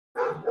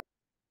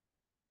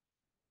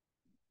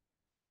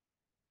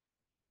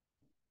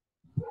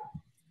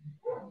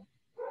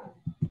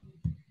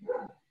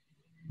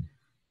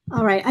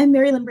All right, I'm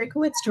Mary Lynn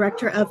Brinkowitz,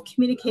 Director of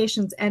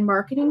Communications and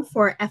Marketing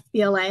for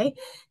FBLA.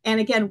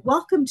 And again,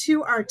 welcome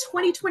to our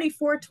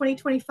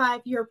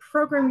 2024-2025 year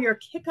program year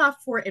kickoff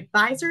for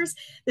advisors.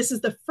 This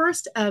is the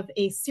first of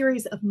a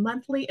series of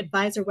monthly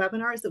advisor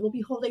webinars that we'll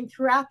be holding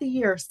throughout the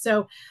year.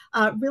 So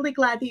really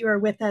glad that you are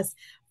with us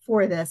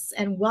for this,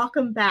 and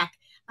welcome back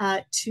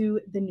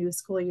to the new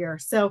school year.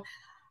 So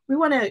we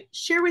want to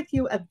share with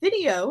you a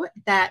video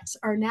that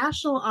our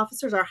national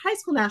officers, our high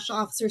school national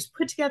officers,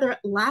 put together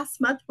last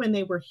month when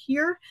they were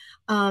here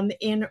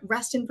in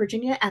Reston,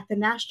 Virginia at the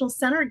National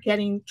Center,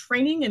 getting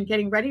training and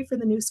getting ready for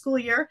the new school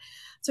year.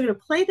 So I'm going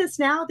to play this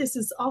now. This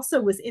is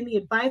also was in the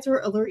advisor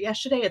alert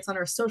yesterday. It's on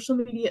our social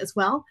media as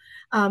well.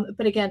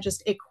 But again,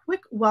 just a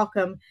quick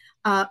welcome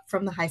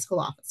from the high school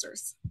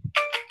officers.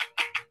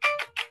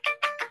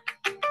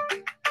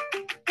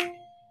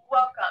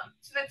 Welcome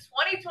to the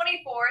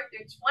 2024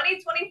 through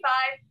 2025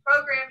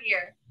 program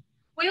year.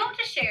 We want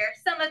to share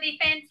some of the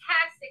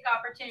fantastic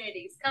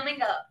opportunities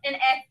coming up in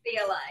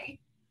FBLA.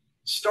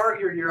 Start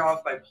your year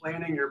off by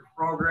planning your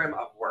program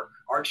of work.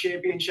 Our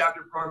Champion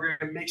Chapter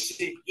program makes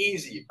it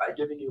easy by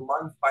giving you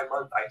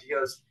month-by-month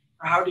ideas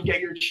for how to get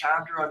your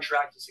chapter on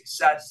track to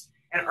success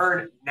and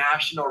earn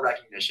national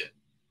recognition.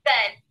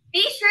 Then,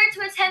 be sure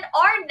to attend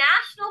our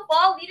National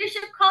Fall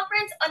Leadership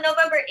Conference on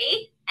November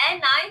 8th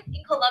and 9th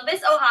in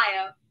Columbus,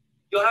 Ohio.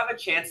 You'll have a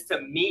chance to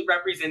meet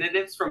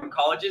representatives from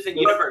colleges and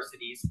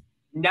universities,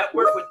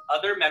 network with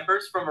other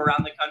members from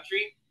around the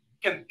country,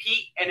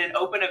 compete in an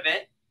open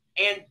event,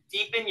 and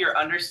deepen your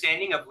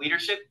understanding of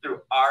leadership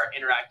through our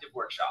interactive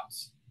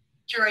workshops.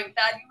 During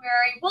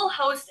February, we'll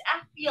host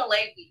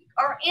FBLA Week,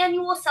 our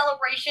annual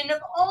celebration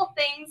of all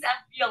things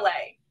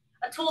FBLA.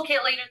 A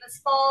toolkit later this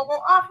fall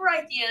will offer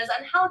ideas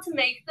on how to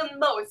make the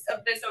most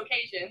of this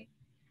occasion.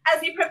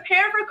 As you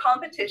prepare for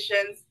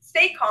competitions,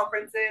 state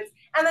conferences,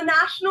 and the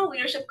National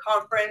Leadership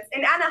Conference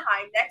in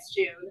Anaheim next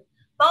June,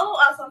 follow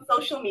us on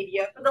social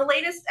media for the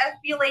latest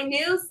FBLA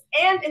news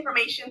and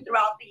information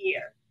throughout the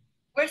year.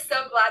 We're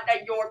so glad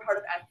that you're part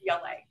of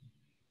FBLA.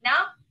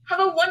 Now, have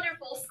a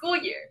wonderful school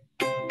year.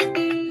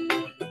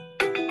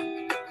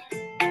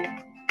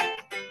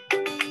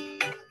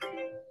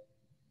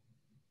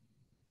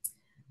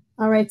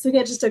 All right, so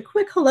again, just a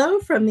quick hello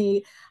from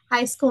the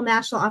high school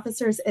national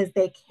officers as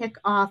they kick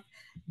off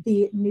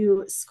the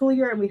new school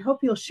year, and we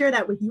hope you'll share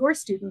that with your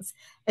students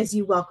as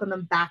you welcome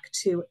them back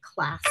to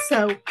class.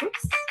 So,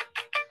 oops,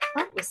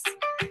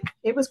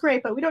 it was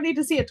great, but we don't need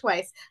to see it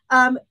twice.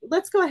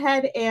 Let's go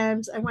ahead,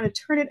 and I want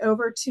to turn it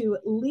over to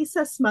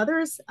Lisa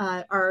Smothers,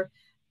 our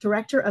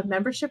Director of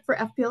Membership for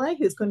FBLA,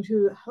 who's going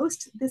to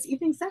host this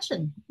evening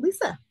session.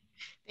 Lisa.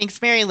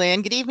 Thanks, Mary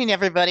Lynn. Good evening,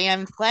 everybody.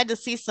 I'm glad to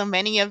see so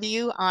many of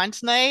you on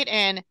tonight,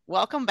 and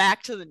welcome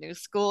back to the new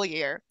school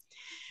year.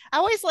 I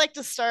always like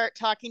to start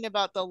talking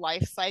about the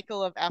life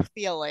cycle of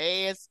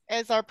FBLA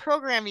as our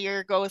program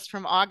year goes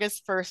from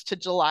August 1st to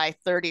July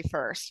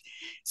 31st.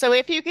 So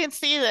if you can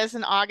see this,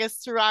 in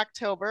August through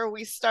October,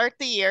 we start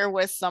the year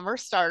with Summer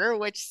Starter,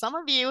 which some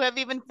of you have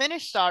even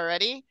finished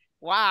already.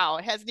 Wow,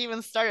 it hasn't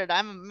even started.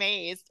 I'm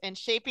amazed. And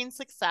Shaping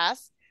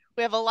Success.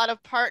 We have a lot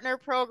of partner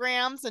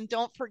programs, and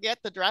don't forget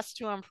the Dress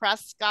to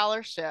Impress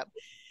scholarship.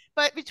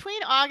 But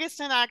between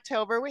August and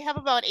October, we have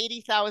about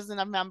 80,000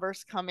 of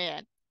members come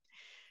in.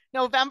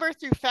 November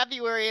through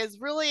February is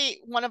really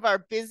one of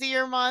our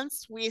busier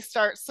months. We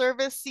start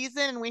service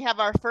season, and we have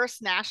our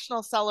first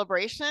national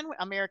celebration,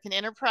 American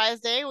Enterprise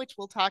Day, which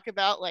we'll talk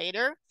about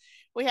later.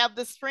 We have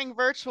the Spring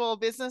Virtual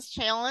Business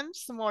Challenge,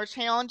 some more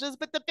challenges,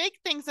 but the big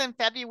things in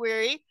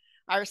February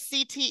are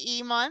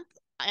CTE month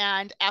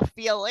and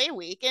FBLA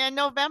week. And in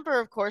November,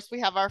 of course, we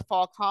have our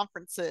fall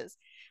conferences.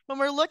 When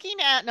we're looking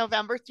at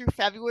November through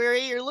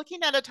February, you're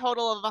looking at a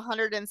total of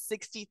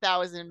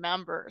 160,000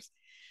 members.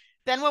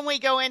 Then when we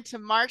go into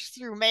March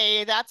through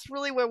May, that's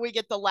really where we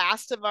get the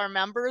last of our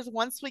members.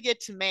 Once we get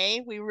to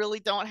May, we really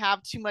don't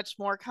have too much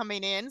more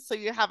coming in. So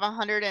you have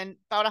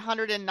about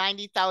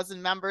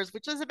 190,000 members,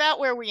 which is about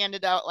where we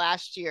ended out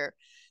last year.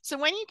 So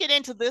when you get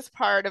into this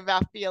part of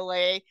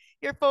FBLA,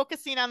 you're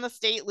focusing on the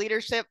State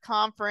Leadership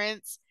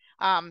Conference,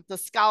 the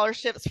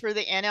scholarships for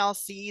the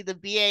NLC, the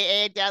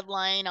BAA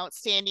deadline,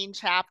 outstanding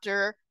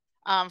chapter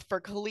for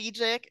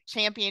collegiate,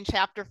 champion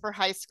chapter for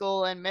high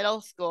school and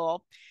middle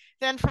school.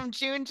 Then from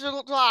June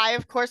to July,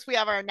 of course, we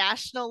have our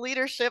National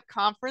Leadership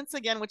Conference,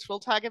 again, which we'll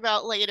talk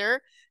about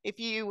later. If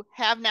you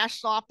have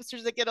national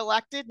officers that get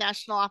elected,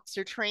 national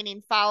officer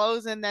training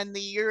follows, and then the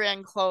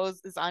year-end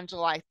close is on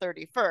July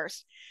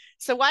 31st.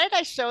 So why did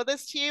I show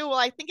this to you? Well,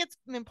 I think it's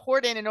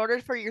important in order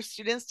for your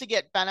students to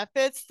get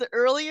benefits. The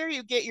earlier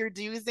you get your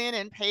dues in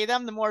and pay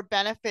them, the more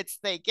benefits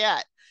they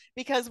get.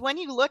 Because when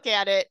you look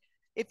at it,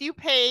 if you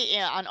pay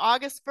on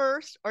August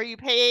 1st or you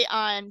pay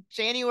on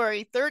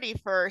January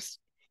 31st,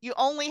 you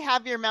only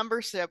have your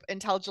membership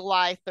until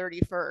July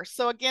 31st.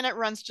 So again, it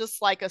runs just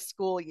like a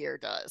school year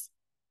does.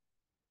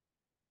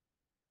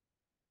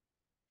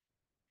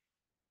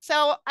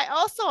 So I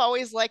also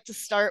always like to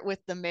start with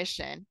the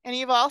mission. And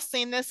you've all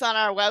seen this on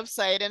our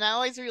website, and I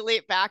always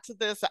relate back to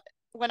this.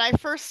 when I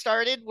first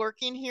started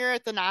working here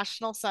at the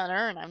National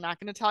Center, and I'm not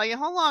going to tell you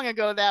how long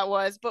ago that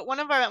was, but one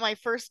of my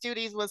first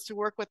duties was to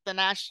work with the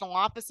national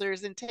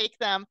officers and take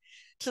them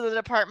to the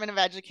Department of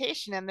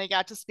Education, and they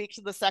got to speak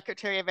to the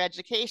Secretary of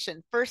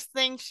Education. First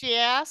thing she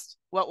asked,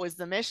 what was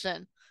the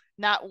mission?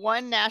 Not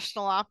one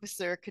national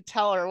officer could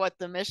tell her what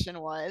the mission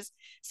was.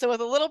 So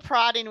with a little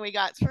prodding, we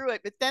got through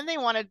it, but then they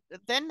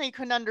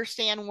couldn't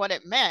understand what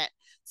it meant.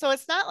 So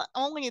it's not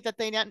only that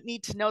they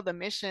need to know the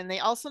mission, they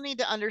also need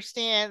to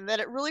understand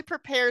that it really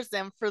prepares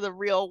them for the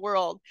real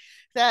world,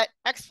 that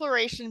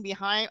exploration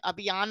beyond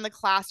the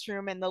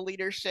classroom and the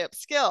leadership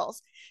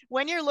skills.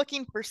 When you're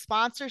looking for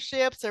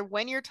sponsorships or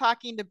when you're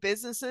talking to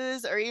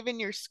businesses or even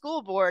your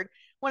school board,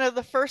 one of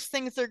the first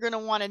things they're going to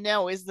want to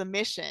know is the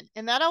mission,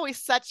 and that always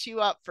sets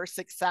you up for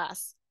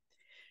success.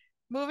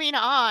 Moving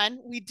on,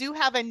 we do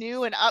have a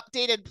new and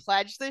updated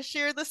pledge this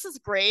year. This is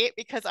great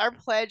because our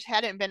pledge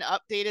hadn't been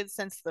updated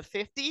since the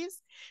 50s.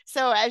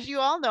 So as you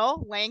all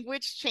know,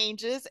 language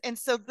changes. And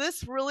so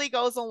this really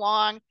goes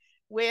along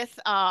with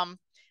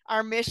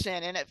our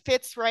mission, and it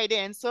fits right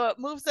in. So it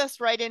moves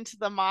us right into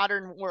the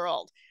modern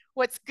world.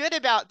 What's good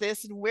about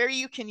this and where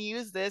you can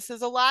use this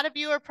is a lot of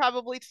you are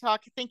probably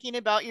thinking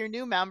about your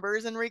new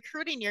members and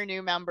recruiting your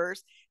new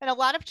members. And a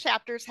lot of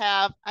chapters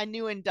have a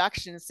new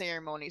induction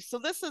ceremony. So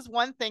this is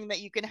one thing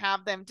that you can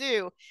have them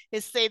do,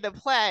 is say the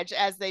pledge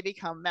as they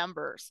become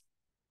members.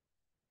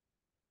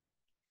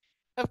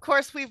 Of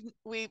course,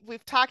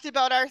 we've talked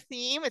about our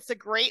theme. It's a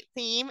great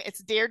theme. It's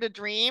Dare to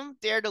Dream,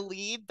 Dare to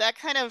Lead. That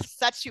kind of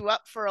sets you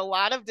up for a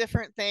lot of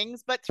different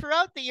things. But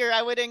throughout the year,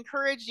 I would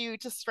encourage you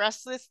to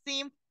stress this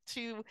theme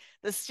to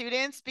the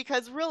students,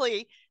 because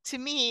really, to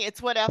me,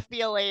 it's what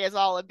FBLA is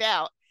all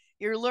about.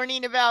 You're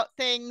learning about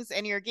things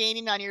and you're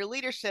gaining on your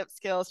leadership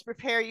skills to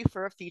prepare you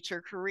for a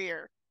future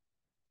career.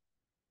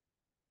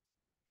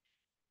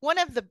 One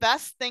of the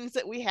best things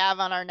that we have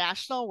on our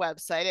national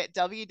website at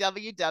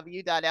www.fbla.org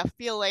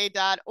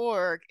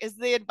is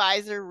the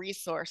Advisor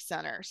Resource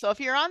Center. So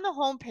if you're on the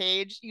home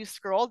page, you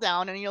scroll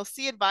down and you'll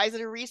see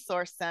Advisor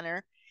Resource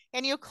Center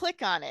and you'll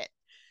click on it.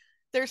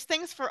 There's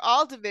things for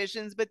all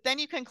divisions, but then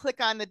you can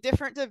click on the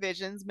different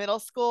divisions, middle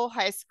school,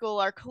 high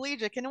school, or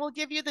collegiate, and it will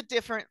give you the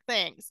different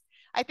things.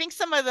 I think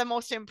some of the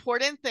most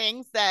important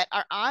things that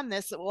are on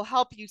this that will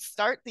help you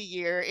start the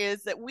year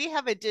is that we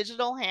have a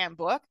digital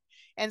handbook.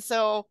 And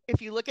so if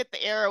you look at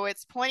the arrow,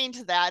 it's pointing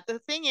to that. The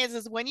thing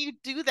is when you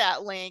do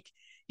that link,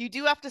 you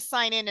do have to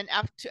sign in to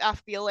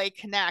FBLA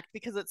Connect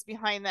because it's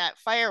behind that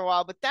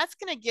firewall, but that's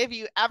going to give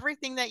you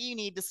everything that you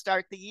need to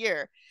start the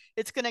year.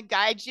 It's going to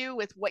guide you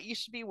with what you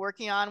should be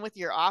working on with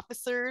your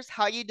officers,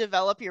 how you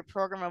develop your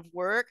program of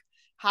work,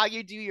 how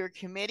you do your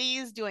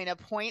committees, doing a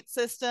point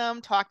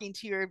system, talking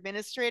to your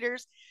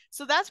administrators.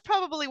 So that's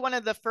probably one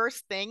of the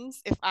first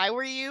things, if I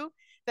were you,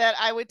 that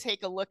I would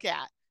take a look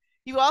at.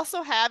 You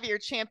also have your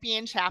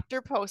champion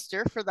chapter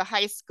poster for the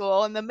high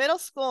school, and the middle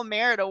school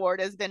merit award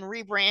has been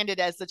rebranded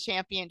as the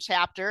champion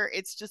chapter.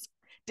 It's just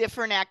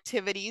different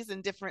activities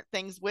and different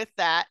things with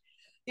that.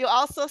 You'll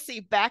also see,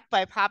 backed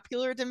by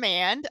popular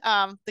demand,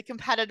 the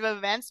competitive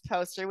events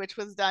poster, which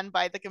was done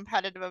by the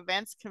competitive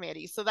events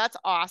committee. So that's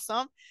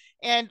awesome.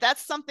 And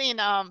that's something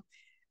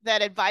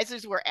that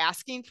advisors were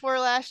asking for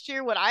last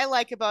year. What I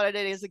like about it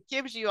is it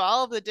gives you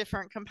all of the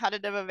different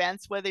competitive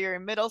events, whether you're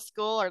in middle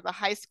school or the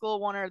high school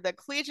one or the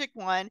collegiate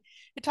one.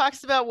 It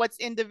talks about what's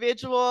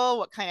individual,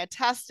 what kind of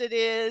test it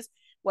is,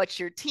 what's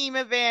your team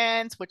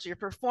events, what's your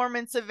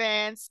performance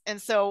events, and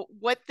so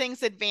what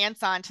things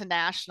advance on to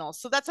national.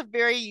 So that's a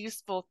very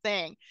useful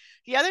thing.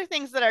 The other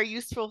things that are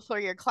useful for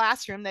your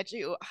classroom that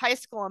you high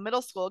school and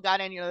middle school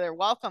got in their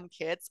welcome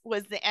kits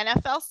was the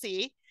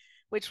NFLC,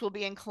 which will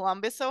be in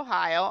Columbus,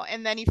 Ohio.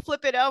 And then you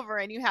flip it over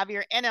and you have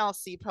your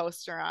NLC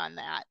poster on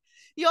that.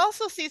 You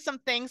also see some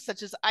things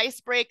such as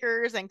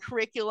icebreakers and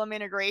curriculum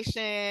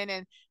integration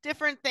and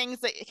different things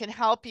that can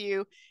help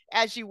you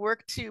as you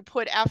work to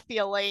put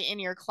FBLA in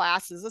your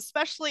classes,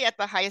 especially at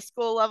the high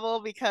school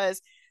level, because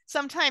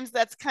sometimes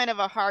that's kind of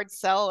a hard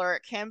sell, or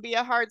it can be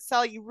a hard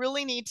sell. You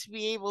really need to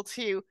be able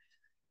to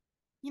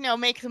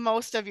make the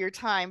most of your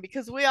time,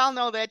 because we all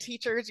know that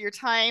teachers, your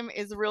time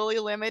is really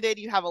limited.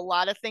 You have a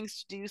lot of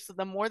things to do. So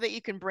the more that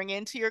you can bring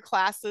into your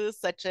classes,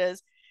 such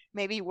as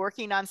maybe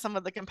working on some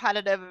of the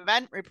competitive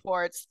event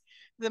reports,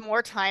 the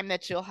more time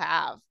that you'll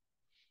have.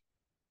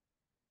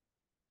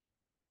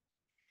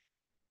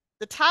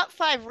 The top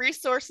 5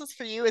 resources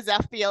for you as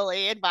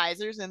FBLA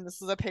advisors, and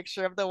this is a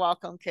picture of the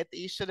welcome kit that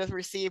you should have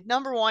received.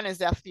 Number 1 is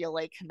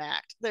FBLA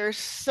Connect. There's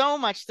so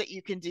much that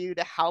you can do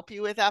to help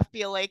you with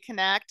FBLA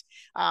Connect,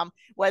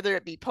 whether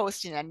it be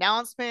posting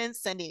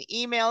announcements, sending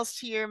emails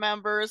to your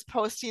members,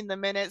 posting the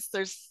minutes.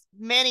 There's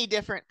many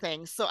different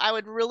things. So I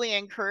would really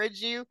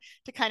encourage you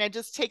to kind of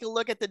just take a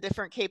look at the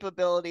different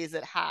capabilities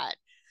it had.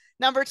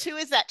 Number 2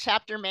 is that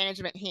chapter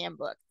management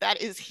handbook.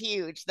 That is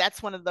huge.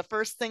 That's one of the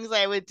first things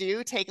I would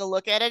do, take a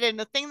look at it. And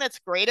the thing that's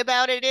great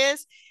about it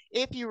is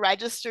if you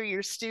register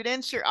your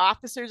students, your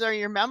officers or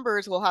your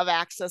members will have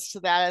access to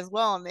that as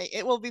well. And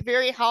it will be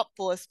very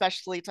helpful,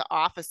 especially to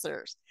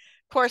officers.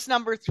 course,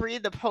 number 3,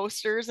 the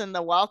posters and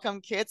the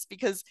welcome kits,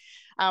 because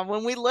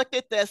when we looked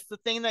at this, the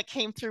thing that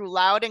came through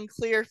loud and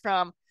clear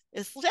from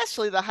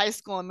especially the high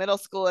school and middle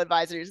school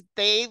advisors,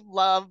 they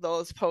love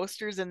those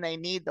posters and they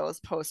need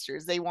those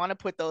posters. They want to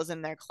put those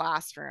in their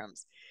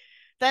classrooms.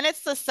 Then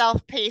it's the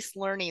self-paced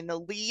learning, the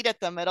lead at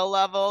the middle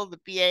level, the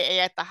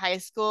BAA at the high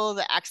school,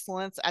 the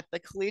excellence at the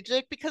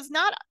collegiate, because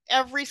not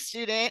every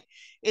student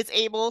is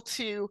able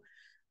to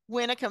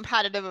win a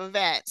competitive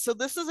event. So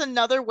this is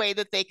another way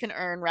that they can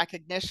earn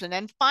recognition.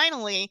 And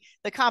finally,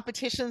 the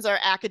competitions are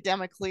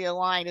academically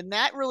aligned, and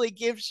that really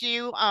gives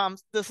you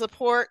the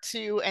support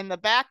to and the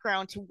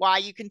background to why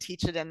you can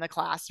teach it in the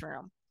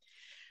classroom.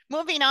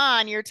 Moving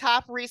on, your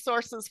top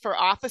resources for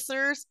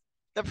officers,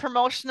 the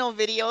promotional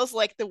videos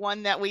like the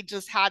one that we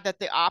just had that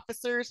the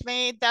officers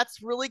made,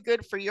 that's really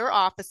good for your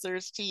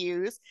officers to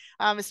use,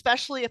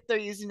 especially if they're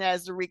using it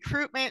as a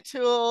recruitment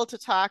tool to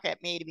talk at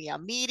maybe a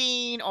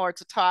meeting or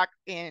to talk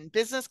in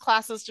business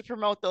classes to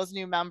promote those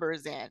new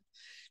members in.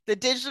 The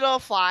digital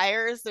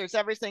flyers, there's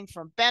everything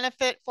from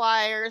benefit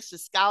flyers to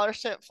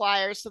scholarship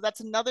flyers. So that's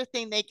another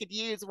thing they could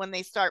use when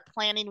they start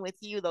planning with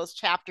you those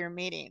chapter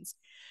meetings.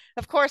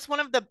 Of course, one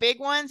of the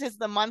big ones is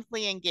the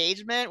monthly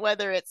engagement,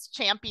 whether it's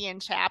champion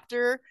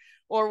chapter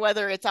or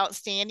whether it's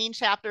outstanding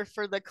chapter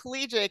for the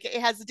collegiate. It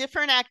has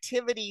different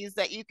activities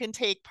that you can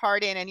take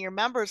part in and your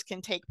members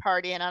can take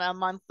part in on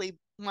a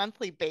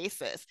monthly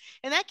basis.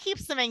 And that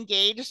keeps them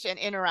engaged and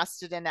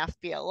interested in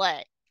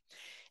FBLA.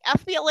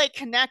 FBLA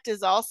Connect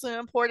is also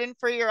important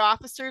for your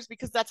officers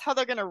because that's how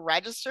they're going to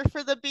register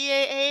for the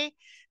BAA,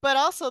 but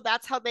also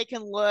that's how they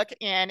can look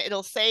and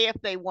it'll say if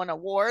they won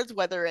awards,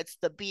 whether it's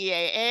the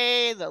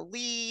BAA, the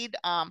lead,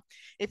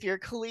 if you're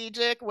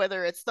collegiate,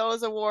 whether it's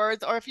those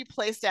awards, or if you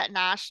placed at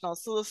national.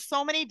 So there's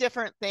so many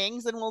different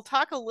things, and we'll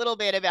talk a little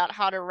bit about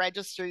how to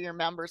register your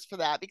members for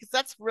that because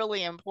that's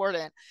really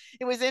important.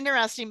 It was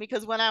interesting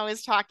because when I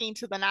was talking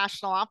to the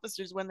national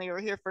officers when they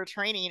were here for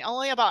training,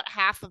 only about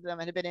half of them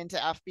had been into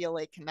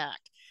FBLA Connect.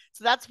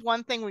 So that's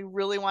one thing we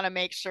really want to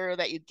make sure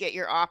that you get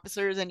your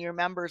officers and your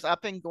members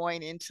up and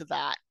going into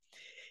that.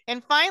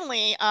 And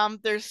finally,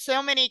 there's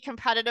so many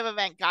competitive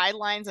event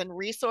guidelines and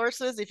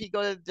resources. If you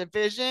go to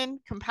division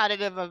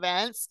competitive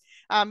events,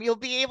 you'll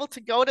be able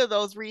to go to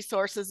those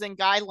resources and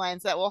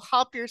guidelines that will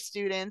help your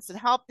students and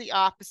help the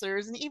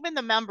officers and even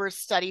the members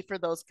study for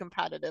those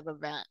competitive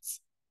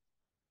events.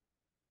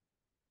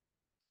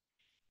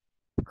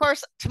 Of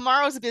course,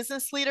 Tomorrow's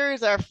Business Leader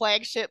is our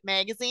flagship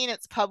magazine.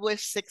 It's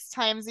published 6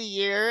 times a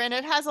year and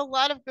it has a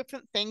lot of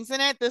different things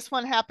in it. This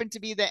one happened to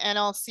be the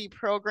NLC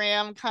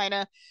program kind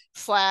of /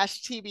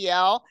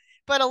 TBL,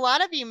 but a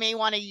lot of you may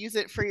want to use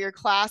it for your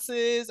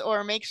classes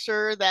or make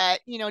sure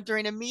that, you know,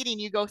 during a meeting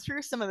you go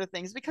through some of the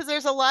things because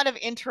there's a lot of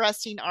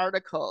interesting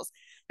articles.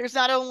 There's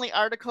not only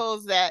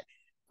articles that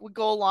would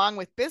go along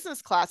with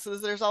business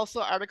classes, there's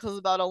also articles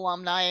about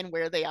alumni and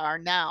where they are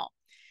now.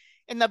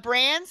 And the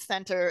brand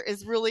center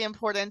is really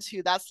important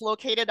too. That's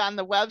located on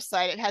the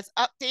website. It has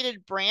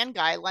updated brand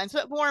guidelines,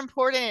 but more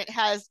important, it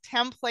has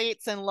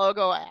templates and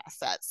logo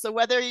assets. So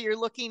whether you're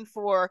looking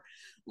for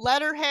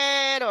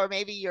letterhead or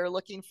maybe you're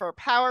looking for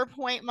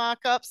PowerPoint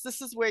mockups,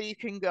 this is where you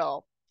can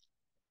go.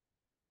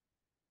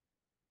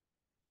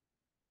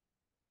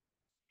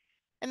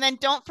 And then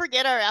don't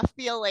forget our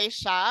FBLA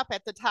shop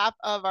at the top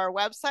of our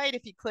website.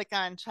 If you click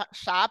on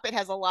shop, it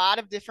has a lot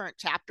of different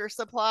chapter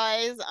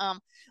supplies. A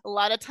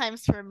lot of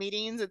times for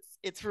meetings,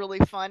 it's really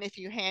fun if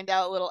you hand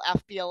out little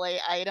FBLA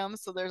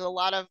items. So there's a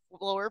lot of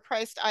lower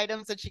priced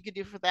items that you could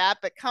do for that.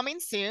 But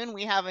coming soon,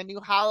 we have a new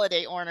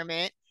holiday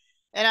ornament.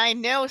 And I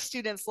know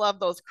students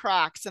love those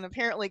Crocs, and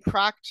apparently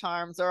Croc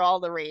charms are all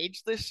the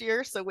rage this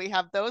year. So we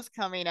have those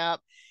coming up.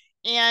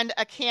 And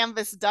a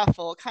canvas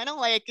duffel, kind of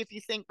like if you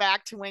think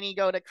back to when you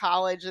go to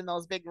college and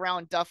those big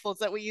round duffels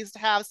that we used to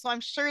have. So I'm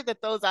sure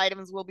that those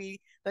items will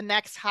be the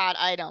next hot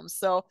items.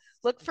 So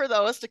look for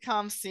those to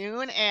come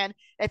soon. And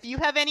if you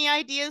have any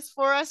ideas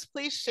for us,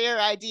 please share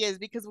ideas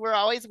because we're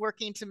always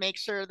working to make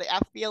sure the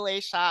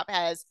FBLA shop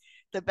has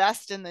the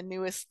best and the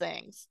newest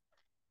things.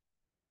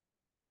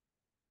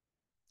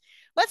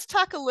 Let's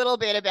talk a little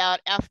bit about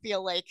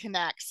FBLA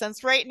Connect,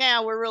 since right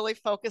now we're really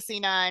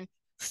focusing on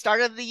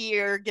start of the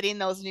year, getting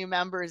those new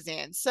members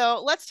in.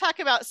 So let's talk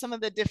about some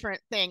of the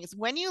different things.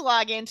 When you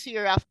log into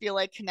your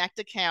FBLA Connect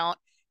account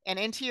and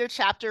into your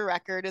chapter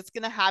record, it's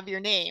going to have your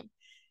name.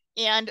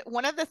 And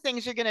one of the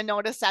things you're going to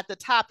notice at the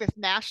top, if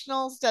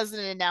Nationals does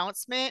an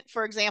announcement,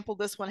 for example,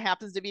 this one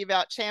happens to be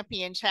about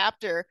champion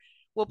chapter,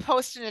 we'll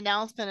post an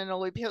announcement and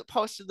it'll be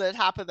posted to the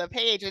top of the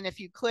page. And if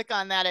you click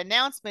on that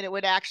announcement, it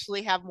would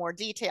actually have more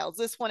details.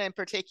 This one in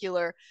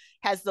particular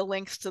has the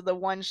links to the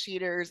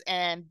one-sheeters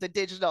and the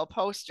digital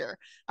poster.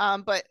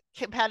 But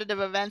Competitive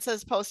Events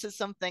has posted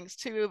some things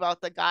too about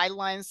the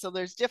guidelines. So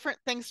there's different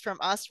things from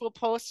us we'll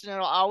post and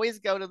it'll always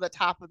go to the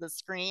top of the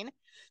screen.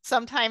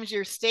 Sometimes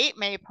your state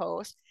may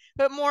post,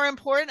 but more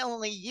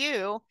importantly,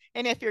 you,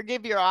 and if you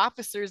give your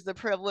officers the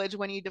privilege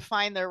when you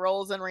define their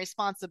roles and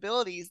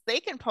responsibilities, they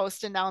can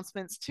post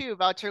announcements too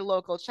about your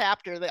local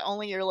chapter that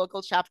only your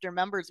local chapter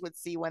members would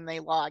see when they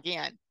log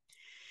in.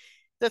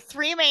 The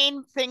three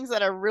main things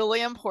that are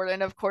really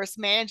important, of course,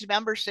 managed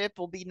membership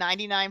will be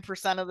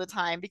 99% of the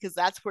time because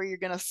that's where you're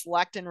going to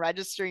select and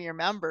register your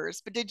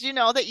members. But did you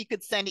know that you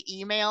could send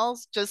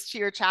emails just to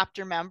your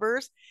chapter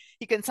members?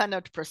 You can send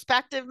them to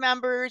prospective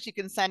members, you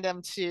can send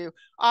them to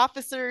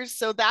officers.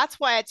 So that's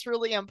why it's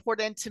really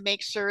important to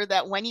make sure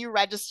that when you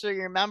register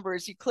your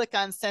members, you click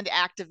on send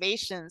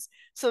activations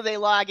so they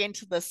log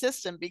into the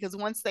system, because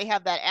once they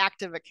have that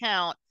active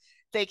account,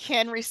 they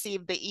can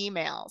receive the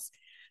emails.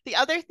 The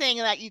other thing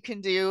that you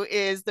can do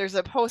is there's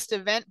a post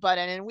event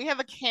button, and we have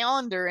a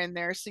calendar in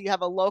there. So you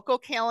have a local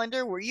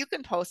calendar where you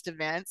can post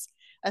events,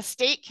 a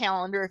state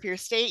calendar if your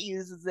state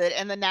uses it,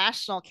 and the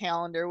national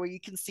calendar where you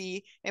can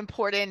see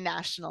important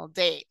national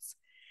dates.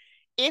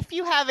 If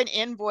you have an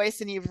invoice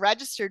and you've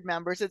registered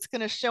members, it's going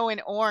to show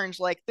in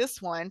orange like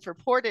this one for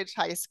Portage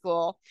High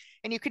School,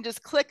 and you can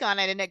just click on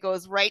it and it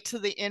goes right to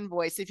the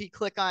invoice if you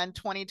click on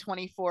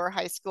 2024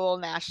 high school,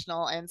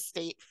 national, and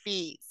state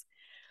fees.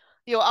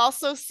 You'll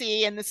also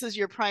see, and this is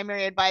your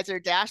primary advisor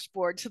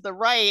dashboard, to the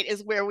right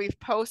is where we've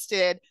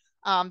posted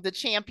the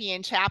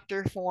champion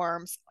chapter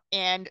forms.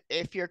 And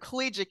if you're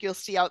collegiate, you'll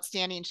see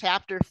outstanding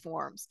chapter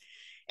forms.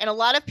 And a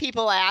lot of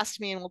people asked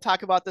me, and we'll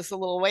talk about this a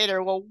little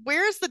later, well,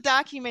 where's the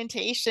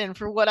documentation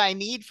for what I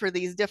need for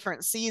these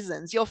different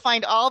seasons? You'll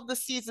find all of the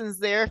seasons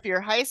there if you're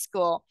high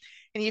school.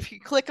 And if you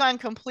click on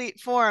complete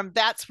form,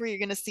 that's where you're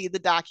going to see the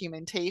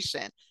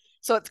documentation.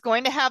 So it's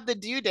going to have the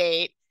due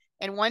date.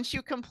 And once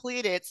you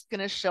complete it, it's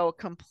going to show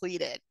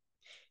completed.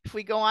 If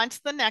we go on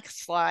to the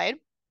next slide,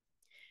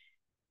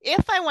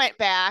 if I went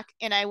back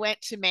and I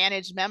went to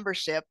manage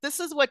membership,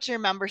 this is what your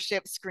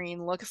membership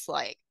screen looks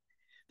like.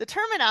 The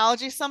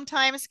terminology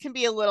sometimes can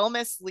be a little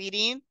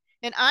misleading.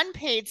 An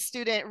unpaid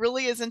student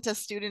really isn't a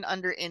student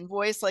under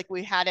invoice like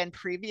we had in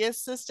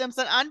previous systems.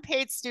 An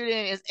unpaid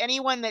student is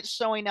anyone that's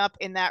showing up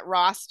in that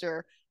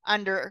roster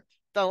under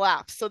the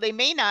left. So they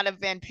may not have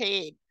been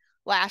paid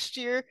last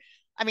year.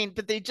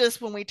 But they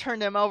just, when we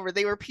turned them over,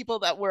 they were people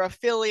that were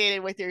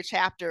affiliated with your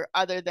chapter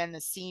other than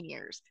the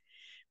seniors.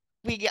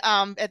 We,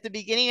 at the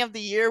beginning of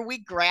the year, we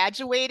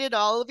graduated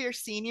all of your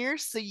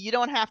seniors, so you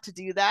don't have to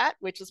do that,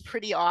 which is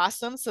pretty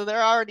awesome. So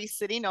they're already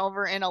sitting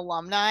over in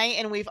alumni,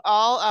 and we've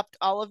all upped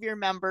all of your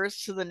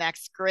members to the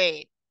next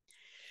grade.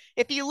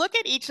 If you look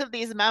at each of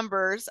these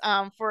members,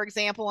 for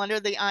example,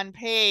 under the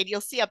unpaid, you'll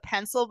see a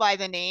pencil by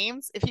the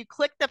names. If you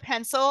click the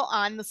pencil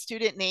on the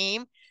student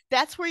name,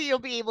 that's where you'll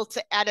be able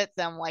to edit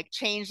them, like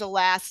change the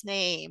last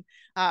name,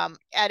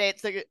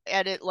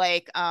 edit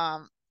like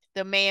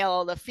the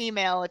male, the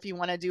female, if you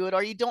want to do it,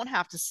 or you don't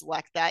have to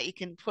select that. You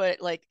can put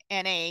like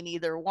NA in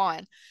either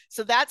one.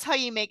 So that's how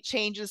you make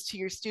changes to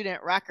your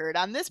student record.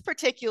 On this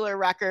particular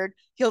record,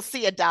 you'll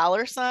see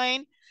a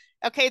 $sign.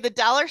 Okay,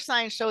 the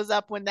 $sign shows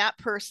up when that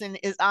person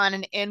is on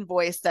an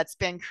invoice that's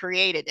been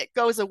created. It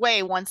goes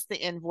away once the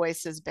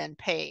invoice has been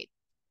paid.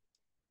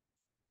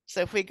 So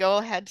if we go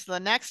ahead to the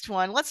next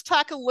one, let's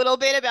talk a little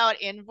bit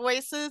about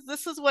invoices.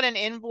 This is what an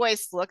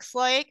invoice looks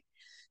like.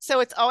 So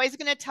it's always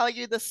going to tell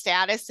you the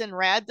status in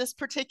red. This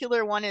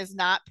particular one is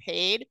not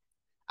paid.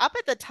 Up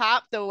at the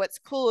top, though, what's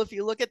cool, if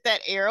you look at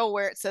that arrow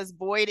where it says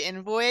void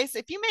invoice,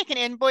 if you make an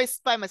invoice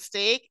by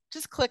mistake,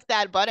 just click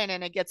that button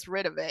and it gets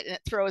rid of it. And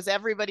it throws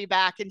everybody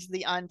back into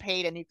the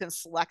unpaid and you can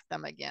select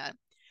them again.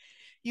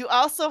 You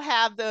also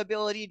have the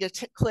ability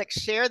to click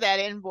share that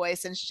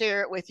invoice and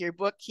share it with your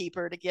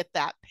bookkeeper to get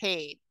that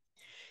paid.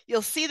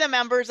 You'll see the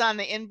members on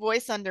the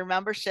invoice under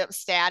membership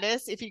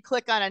status. If you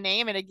click on a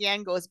name, it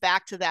again goes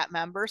back to that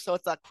member. So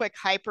it's a quick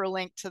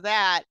hyperlink to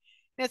that.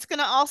 And it's going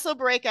to also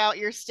break out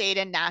your state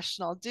and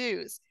national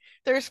dues.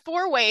 There's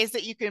 4 ways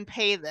that you can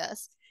pay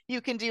this. You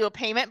can do a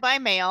payment by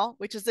mail,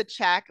 which is a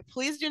check.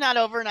 Please do not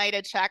overnight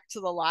a check to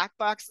the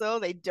lockbox, though.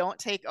 They don't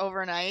take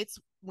overnights.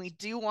 We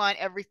do want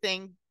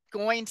everything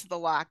going to the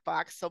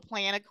lockbox, so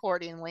plan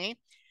accordingly.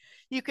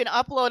 You can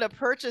upload a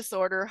purchase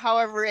order.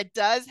 However, it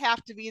does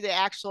have to be the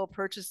actual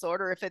purchase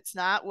order. If it's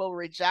not, we'll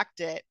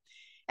reject it.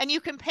 And you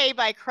can pay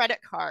by credit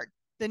card.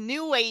 The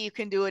new way you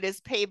can do it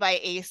is pay by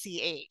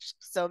ACH.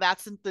 So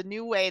that's the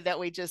new way that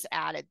we just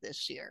added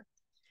this year.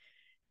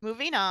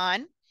 Moving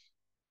on.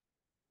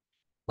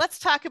 Let's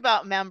talk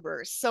about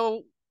members.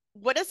 So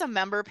what does a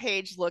member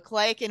page look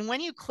like? And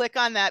when you click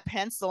on that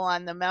pencil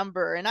on the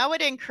member, and I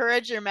would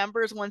encourage your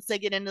members once they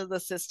get into the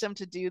system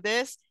to do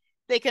this,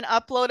 they can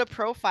upload a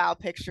profile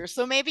picture.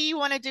 So maybe you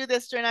want to do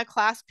this during a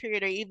class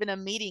period or even a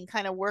meeting,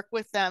 kind of work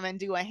with them and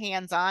do a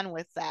hands-on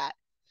with that.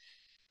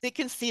 They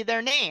can see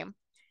their name.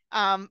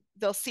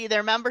 They'll see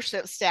their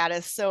membership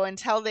status. So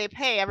until they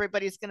pay,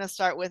 everybody's going to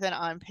start with an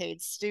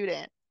unpaid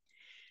student.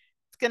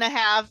 It's going to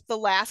have the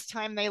last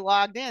time they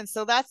logged in.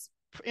 So that's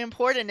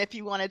important if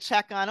you want to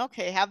check on,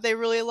 okay, have they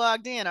really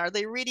logged in? Are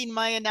they reading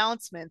my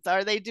announcements?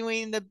 Are they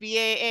doing the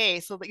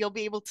BAA, so that you'll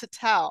be able to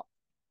tell?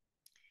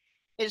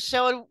 It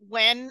showed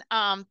when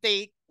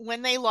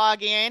they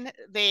log in,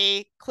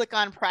 they click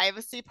on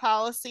privacy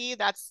policy.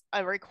 That's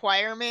a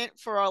requirement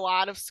for a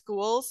lot of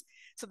schools.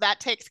 So that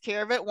takes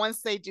care of it.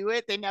 Once they do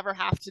it, they never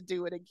have to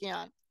do it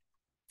again.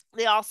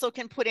 They also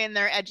can put in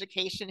their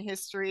education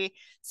history,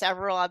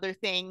 several other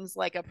things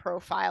like a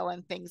profile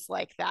and things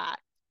like that.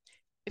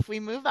 If we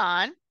move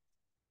on,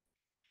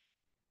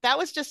 that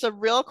was just a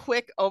real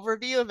quick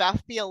overview of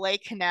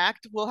FBLA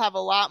Connect. We'll have a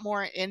lot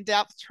more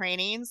in-depth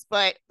trainings,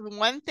 but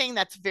one thing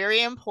that's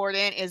very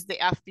important is the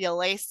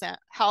FBLA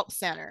Help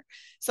Center.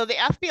 So the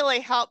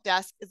FBLA Help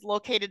Desk is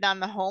located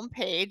on the home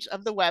page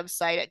of the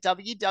website at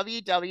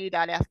www.fbla.org.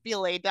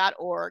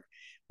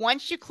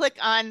 Once you click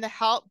on the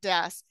Help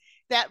Desk,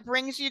 that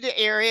brings you to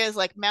areas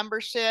like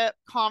membership,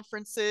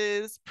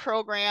 conferences,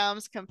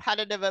 programs,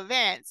 competitive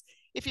events.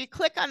 If you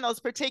click on those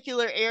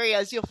particular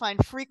areas, you'll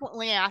find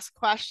frequently asked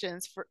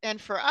questions.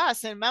 And for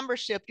us in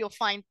membership, you'll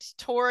find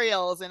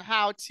tutorials and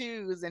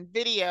how-tos and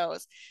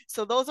videos.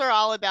 So those are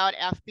all about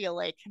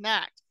FBLA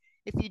Connect.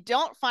 If you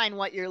don't find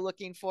what you're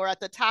looking for,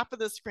 at the top of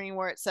the screen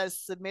where it says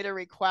submit a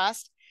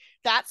request,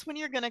 that's when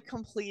you're going to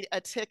complete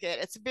a ticket.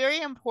 It's very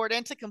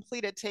important to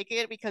complete a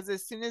ticket because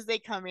as soon as they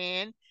come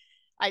in,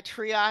 I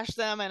triage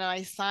them and I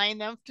assign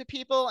them to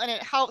people, and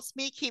it helps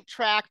me keep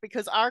track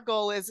because our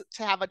goal is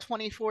to have a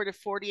 24 to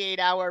 48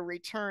 hour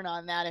return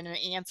on that and an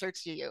answer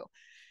to you.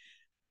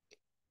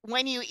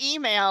 When you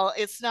email,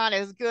 it's not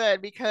as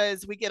good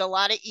because we get a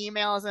lot of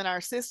emails in our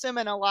system,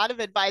 and a lot of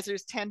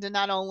advisors tend to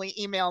not only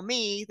email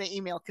me, they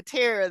email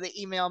Katera, they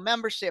email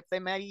membership, they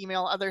might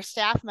email other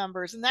staff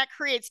members, and that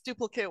creates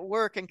duplicate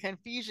work and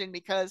confusion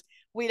because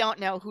we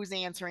don't know who's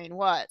answering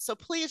what. So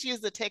please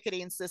use the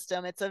ticketing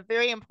system. It's a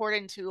very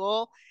important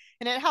tool,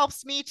 and it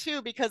helps me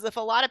too, because if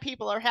a lot of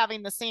people are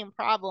having the same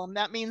problem,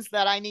 that means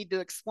that I need to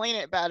explain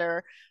it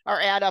better or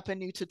add up a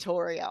new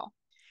tutorial.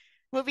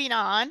 Moving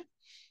on,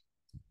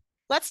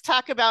 let's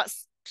talk about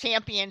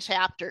Champion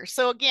Chapter.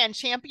 So again,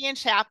 Champion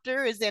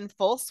Chapter is in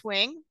full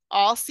swing.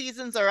 All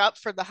seasons are up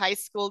for the high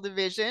school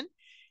division.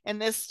 And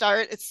it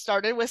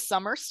started with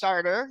Summer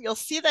Starter. You'll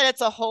see that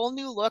it's a whole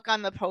new look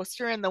on the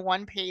poster and the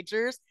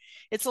one-pagers.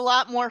 It's a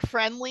lot more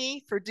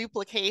friendly for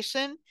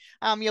duplication.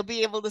 You'll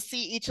be able to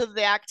see each of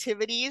the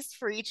activities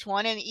for each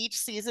one, and each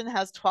season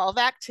has 12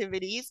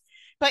 activities.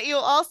 But you'll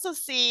also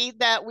see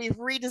that we've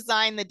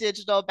redesigned the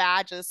digital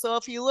badges. So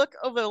if you look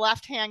over the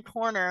left-hand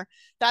corner,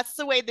 that's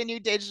the way the new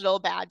digital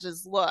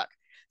badges look.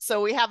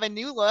 So we have a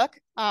new look.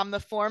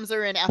 The forms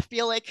are in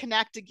FBLA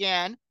Connect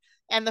again.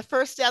 And the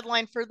first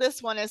deadline for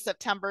this one is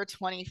September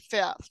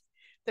 25th.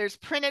 There's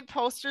printed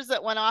posters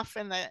that went off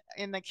in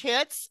the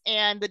kits,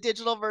 and the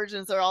digital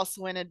versions are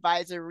also in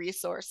advisor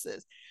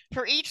resources.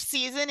 For each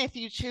season, if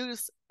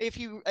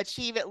you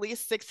achieve at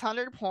least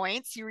 600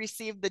 points, you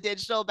receive the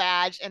digital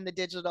badge and the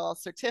digital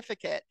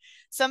certificate.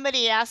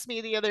 Somebody asked me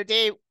the other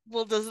day,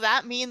 well, does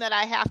that mean that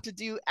I have to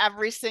do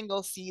every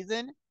single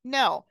season?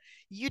 No,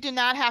 you do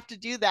not have to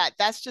do that.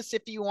 That's just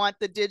if you want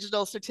the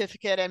digital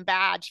certificate and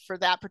badge for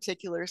that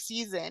particular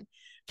season.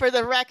 For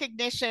the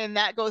recognition,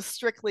 that goes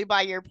strictly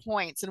by your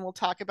points, and we'll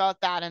talk about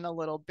that in a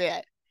little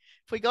bit.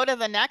 If we go to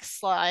the next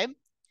slide,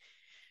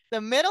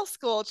 the middle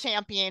school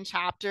champion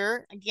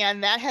chapter,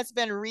 again, that has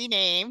been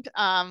renamed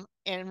and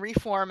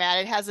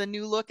reformatted, has a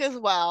new look as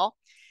well.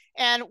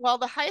 And while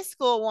the high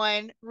school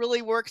one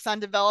really works on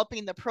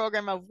developing the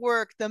program of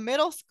work, the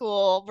middle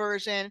school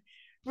version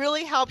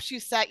really helps you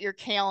set your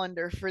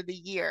calendar for the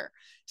year.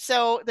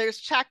 So there's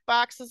check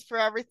boxes for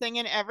everything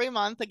in every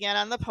month, again,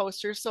 on the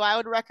poster. So I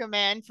would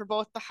recommend for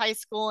both the high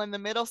school and the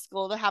middle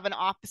school to have an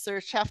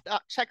officer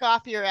check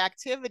off your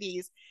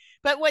activities.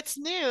 But what's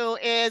new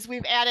is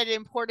we've added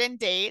important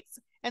dates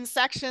and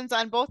sections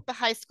on both the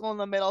high school and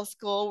the middle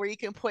school where you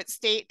can put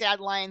state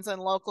deadlines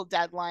and local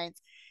deadlines.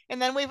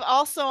 And then we've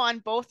also on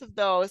both of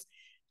those,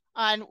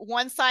 on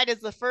one side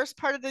is the first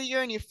part of the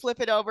year, and you flip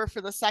it over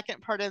for the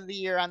second part of the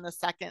year on the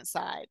second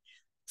side.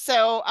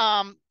 So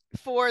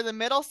for the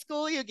middle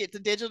school, you get the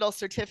digital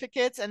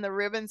certificates and the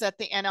ribbons at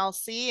the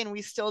NLC, and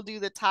we still do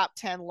the top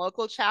 10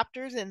 local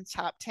chapters and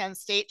top 10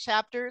 state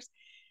chapters.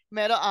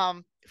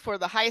 For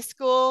the high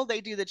school, they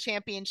do the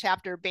champion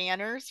chapter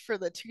banners for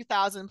the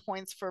 2,000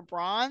 points for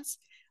bronze,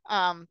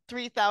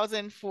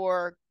 3,000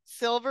 for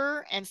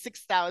silver, and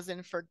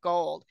 6,000 for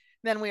gold.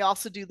 Then we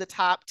also do the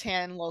top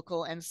 10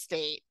 local and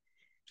state.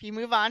 If you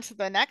move on to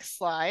the next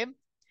slide,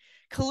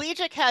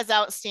 Collegiate has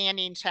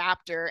outstanding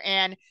chapter,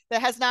 and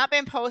that has not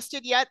been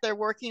posted yet. They're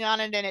working on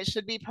it, and it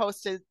should be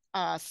posted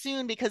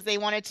soon because they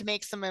wanted to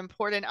make some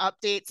important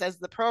updates as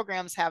the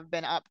programs have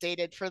been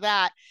updated for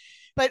that.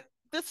 But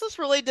this is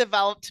really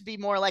developed to be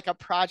more like a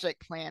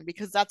project plan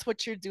because that's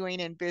what you're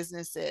doing in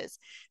businesses.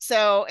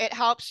 So it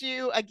helps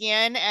you,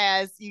 again,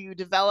 as you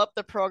develop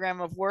the program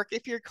of work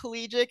if you're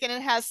collegiate, and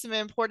it has some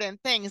important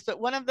things.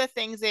 But one of the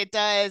things it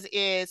does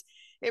is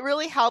it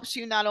really helps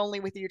you not only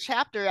with your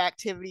chapter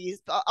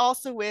activities, but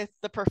also with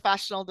the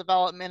professional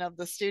development of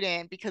the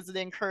student because it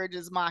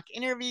encourages mock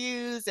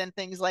interviews and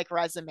things like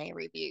resume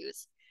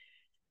reviews.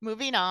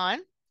 Moving on.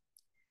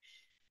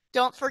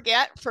 Don't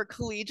forget, for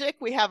collegiate,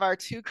 we have our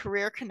 2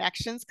 Career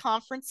Connections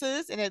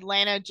conferences in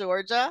Atlanta,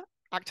 Georgia,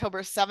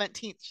 October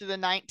 17th to the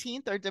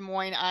 19th, or Des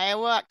Moines,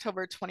 Iowa,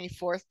 October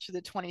 24th to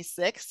the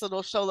 26th. So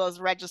they'll show those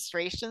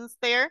registrations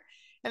there.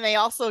 And they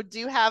also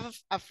do have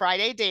a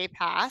Friday day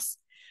pass.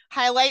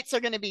 Highlights are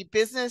going to be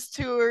business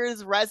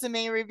tours,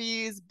 resume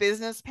reviews,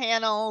 business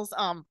panels,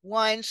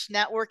 lunch,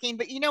 networking.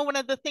 But one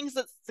of the things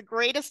that's the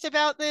greatest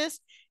about this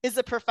is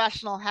the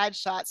professional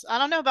headshots. I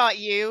don't know about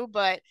you,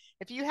 but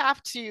if you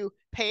have to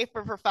pay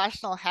for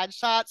professional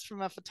headshots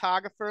from a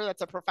photographer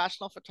that's a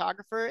professional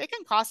photographer, it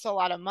can cost a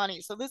lot of money.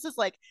 So this is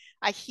like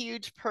a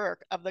huge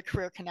perk of the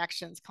Career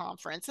Connections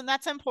Conference. And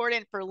that's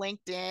important for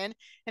LinkedIn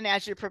and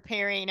as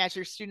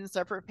your students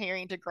are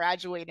preparing to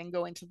graduate and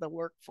go into the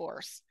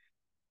workforce.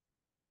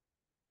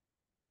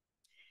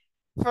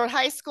 For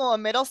high school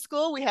and middle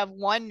school, we have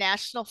one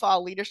National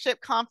Fall Leadership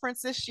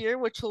Conference this year,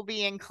 which will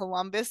be in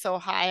Columbus,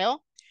 Ohio.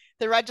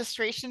 The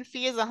registration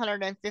fee is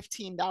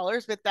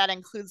 $115, but that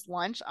includes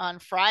lunch on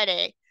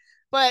Friday.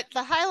 But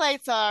the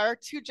highlights are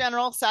 2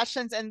 general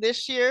sessions, and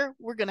this year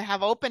we're going to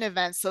have open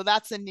events, so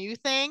that's a new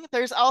thing.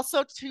 There's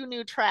also 2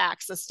 new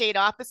tracks, a state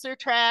officer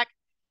track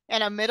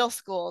and a middle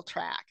school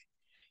track.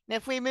 And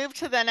if we move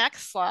to the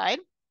next slide,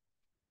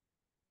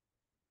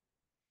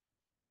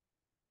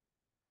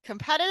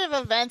 competitive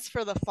events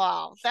for the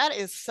fall. That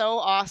is so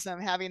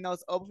awesome, having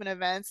those open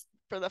events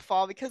for the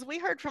fall, because we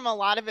heard from a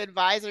lot of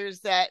advisors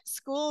that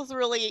schools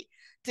really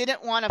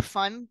didn't want to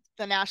fund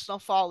the National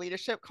Fall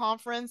Leadership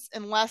Conference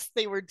unless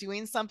they were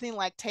doing something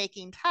like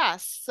taking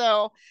tests.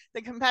 So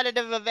the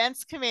Competitive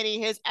Events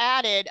Committee has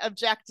added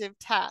objective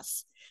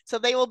tests. So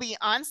they will be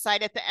on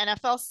site at the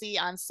NFLC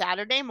on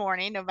Saturday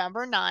morning,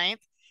 November 9th.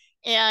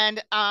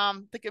 And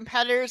the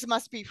competitors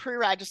must be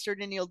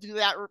pre-registered, and you'll do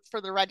that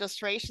for the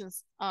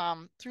registrations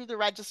through the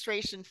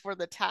registration for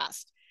the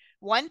test.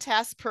 1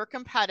 test per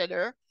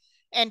competitor,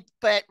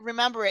 but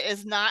remember, it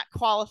is not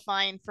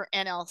qualifying for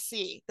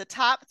NLC. The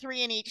top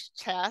 3 in each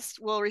test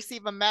will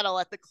receive a medal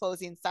at the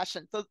closing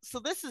session. So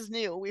this is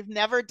new. We've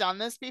never done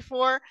this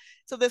before.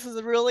 So this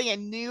is really a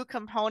new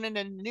component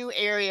and a new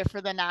area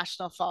for the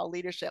National Fall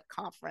Leadership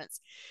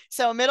Conference.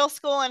 So middle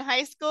school and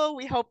high school,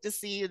 we hope to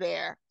see you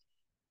there.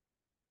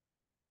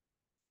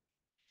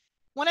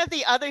 One of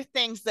the other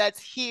things that's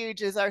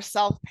huge is our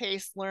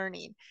self-paced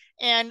learning.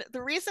 And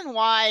the reason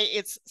why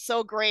it's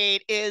so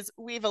great is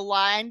we've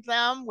aligned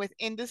them with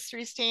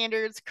industry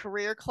standards,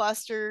 career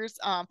clusters,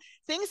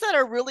 things that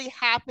are really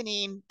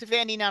happening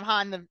depending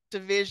on the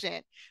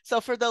division.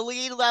 So for the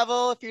lead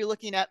level, if you're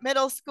looking at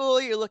middle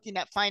school, you're looking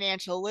at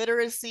financial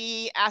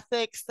literacy,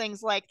 ethics,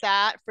 things like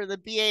that. For the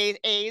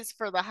BAs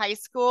for the high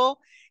school,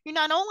 you're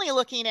not only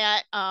looking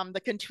at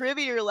the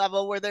contributor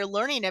level where they're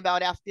learning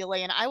about FBLA,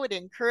 and I would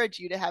encourage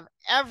you to have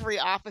every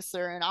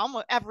officer and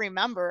almost every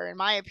member, in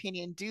my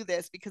opinion, do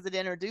this because it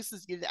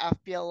introduces you to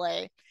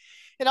FBLA.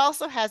 It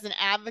also has an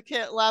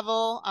advocate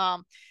level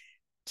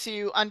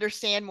to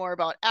understand more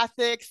about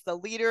ethics, the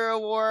leader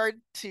award,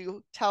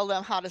 to tell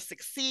them how to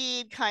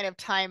succeed, kind of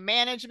time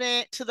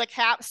management, to the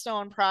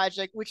capstone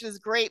project, which is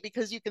great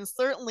because you can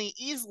certainly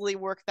easily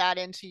work that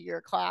into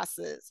your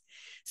classes.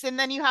 So, and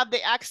then you have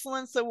the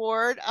excellence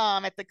award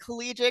at the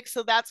collegiate.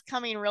 So that's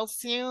coming real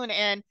soon,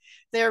 and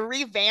they're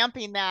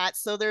revamping that.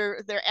 So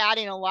they're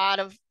adding a lot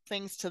of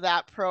things to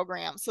that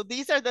program. So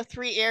these are the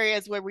 3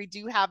 areas where we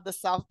do have the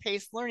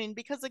self-paced learning,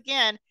 because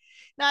again,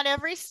 not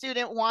every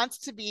student wants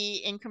to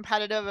be in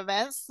competitive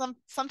events.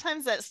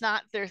 Sometimes that's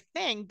not their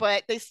thing,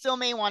 but they still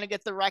may want to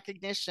get the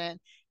recognition.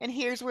 And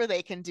here's where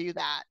they can do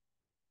that.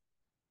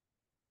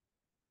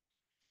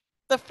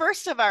 The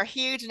first of our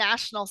huge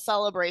national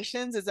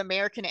celebrations is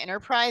American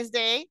Enterprise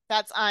Day.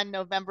 That's on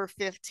November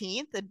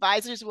 15th.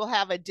 Advisors will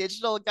have a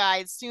digital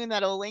guide soon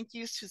that'll link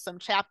you to some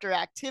chapter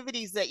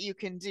activities that you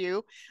can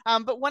do.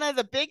 But one of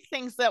the big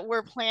things that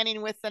we're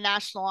planning with the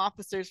national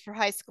officers for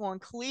high school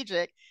and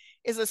collegiate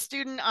is a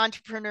student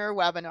entrepreneur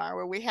webinar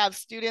where we have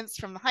students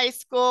from high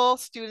school,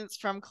 students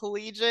from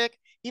collegiate,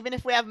 even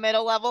if we have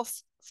middle level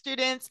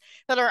students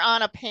that are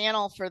on a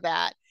panel for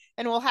that.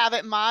 And we'll have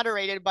it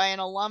moderated by an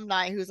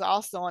alumni who's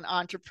also an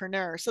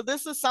entrepreneur. So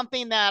this is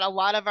something that a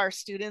lot of our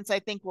students, I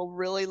think, will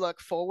really look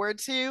forward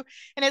to.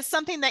 And it's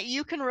something that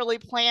you can really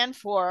plan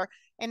for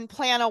and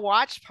plan a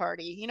watch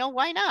party.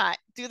 Why not?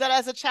 Do that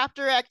as a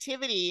chapter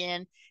activity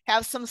and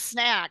have some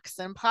snacks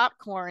and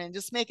popcorn and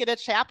just make it a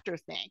chapter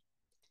thing.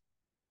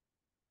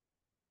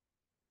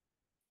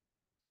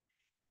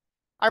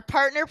 Our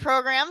partner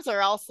programs are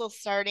also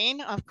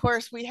starting. Of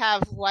course, we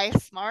have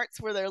Life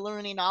Smarts where they're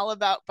learning all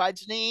about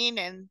budgeting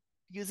and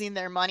using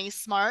their money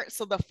smart.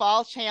 So the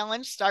fall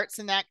challenge starts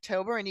in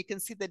October, and you can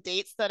see the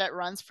dates that it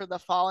runs for the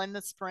fall and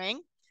the spring.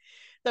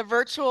 The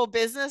virtual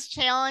business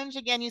challenge,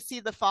 again, you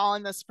see the fall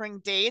and the spring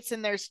dates,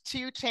 and there's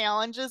 2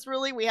 challenges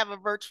really. We have a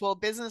virtual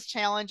business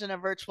challenge and a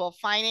virtual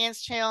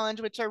finance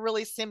challenge, which are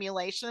really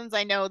simulations.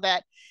 I know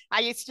that I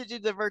used to do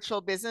the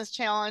virtual business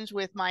challenge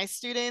with my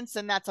students,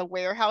 and that's a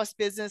warehouse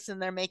business, and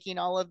they're making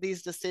all of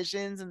these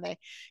decisions, and they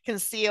can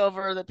see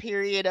over the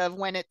period of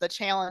when the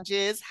challenge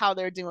is, how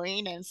they're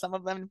doing, and some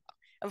of them,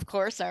 of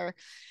course,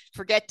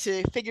 forget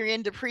to figure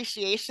in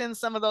depreciation,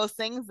 some of those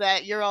things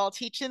that you're all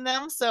teaching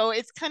them. So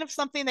it's kind of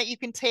something that you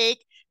can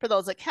take for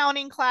those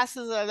accounting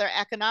classes or their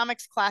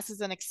economics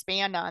classes and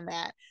expand on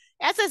that.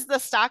 As is the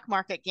stock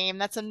market game.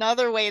 That's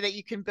another way that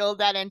you can build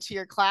that into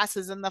your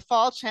classes. And the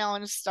fall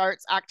challenge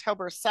starts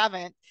October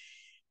 7th.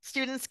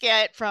 Students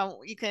get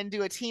you can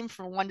do a team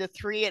from 1 to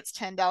 3, it's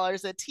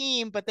 $10 a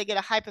team, but they get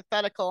a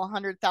hypothetical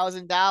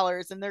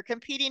 $100,000, and they're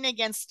competing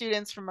against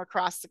students from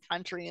across the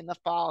country in the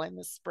fall and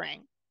the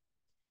spring.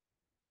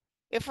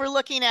 If we're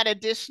looking at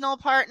additional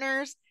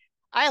partners,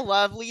 I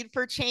love Lead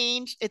for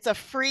Change. It's a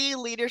free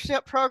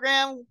leadership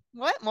program.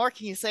 What more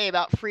can you say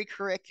about free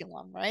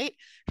curriculum, right?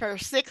 For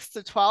 6th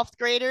to 12th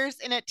graders,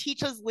 and it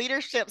teaches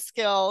leadership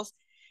skills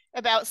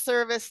about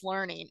service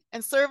learning.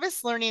 And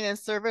service learning and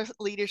service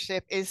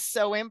leadership is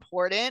so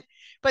important.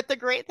 But the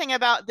great thing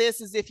about this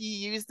is if you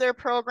use their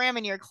program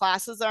and your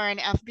classes are in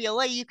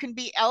FBLA, you can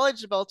be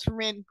eligible to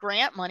win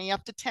grant money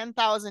up to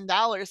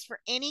 $10,000 for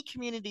any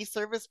community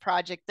service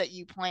project that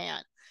you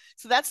plan.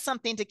 So that's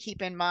something to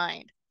keep in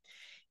mind.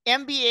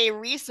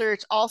 MBA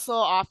Research also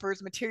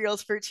offers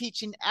materials for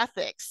teaching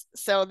ethics.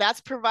 So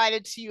that's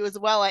provided to you as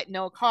well at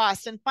no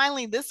cost. And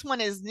finally, this one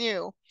is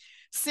new.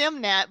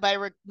 SimNet by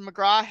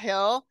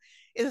McGraw-Hill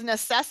is an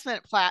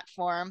assessment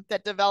platform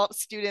that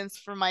develops students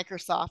for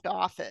Microsoft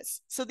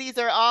Office. So these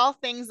are all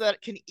things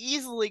that can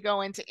easily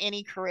go into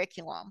any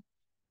curriculum.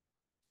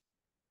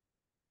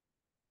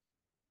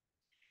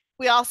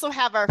 We also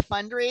have our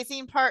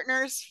fundraising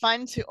partners,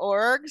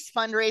 Fund2Orgs,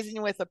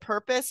 fundraising with a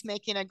purpose,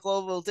 making a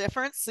global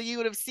difference. So you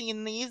would have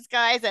seen these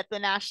guys at the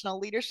National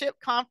Leadership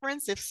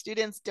Conference if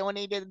students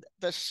donated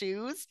the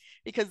shoes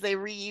because they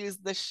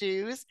reused the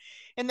shoes.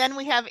 And then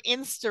we have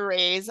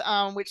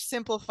InstaRaise, which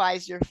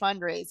simplifies your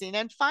fundraising.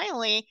 And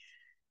finally,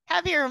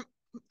 have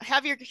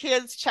your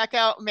kids check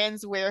out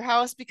Men's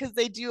Warehouse because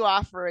they do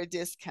offer a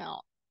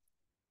discount.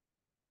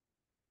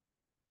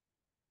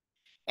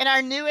 And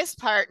our newest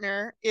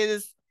partner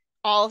is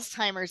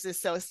Alzheimer's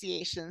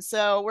Association.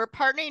 So we're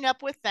partnering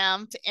up with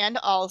them to end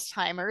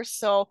Alzheimer's.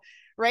 So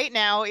right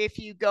now, if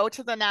you go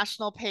to the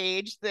national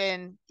page,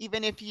 then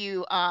even if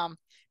you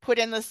put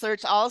in the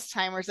search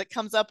Alzheimer's, it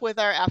comes up with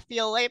our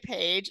FBLA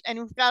page. And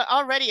we've got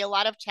already a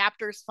lot of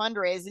chapters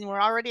fundraising. We're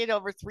already at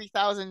over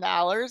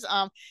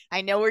 $3,000.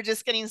 I know we're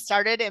just getting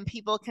started and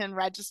people can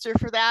register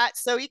for that.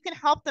 So you can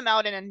help them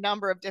out in a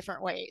number of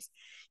different ways.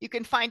 You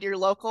can find your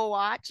local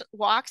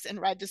walks and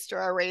register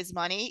or raise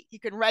money. You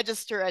can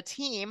register a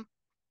team.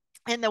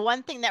 And the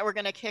one thing that we're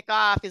going to kick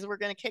off is we're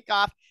going to kick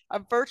off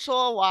a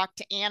virtual walk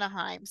to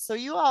Anaheim. So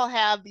you all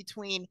have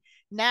between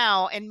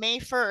now and May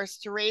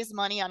 1st to raise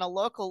money on a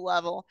local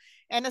level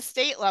and a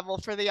state level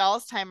for the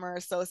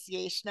Alzheimer's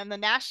Association. And the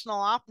national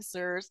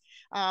officers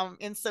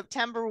in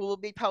September will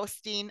be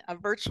posting a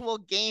virtual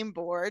game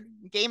board,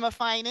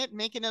 gamifying it,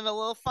 making it a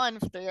little fun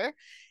there.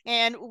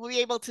 And we'll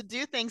be able to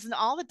do things. And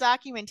all the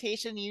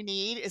documentation you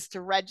need is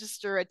to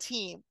register a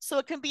team. So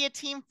it can be a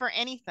team for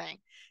anything,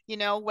 you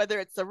know, whether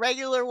it's the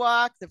regular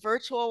walk, the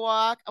virtual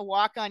walk, a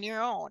walk on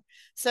your own.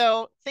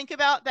 So think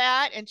about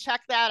that and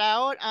check that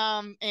out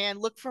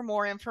and look for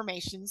more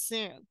information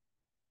soon.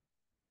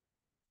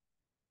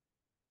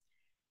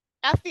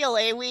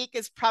 FBLA Week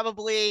is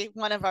probably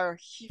one of our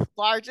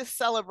largest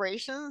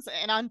celebrations,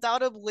 and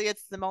undoubtedly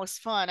it's the most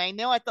fun. I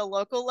know at the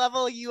local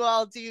level, you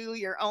all do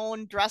your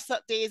own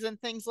dress-up days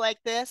and things like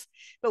this,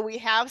 but we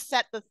have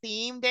set the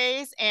theme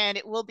days, and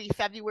it will be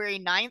February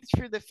 9th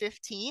through the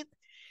 15th.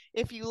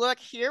 If you look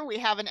here, we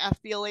have an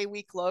FBLA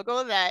Week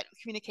logo that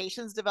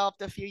Communications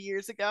developed a few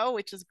years ago,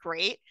 which is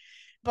great.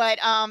 But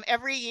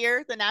every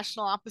year, the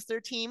national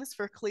officer teams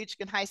for collegiate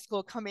and high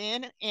school come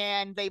in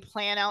and they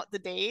plan out the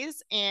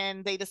days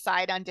and they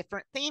decide on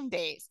different theme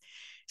days.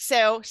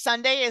 So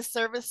Sunday is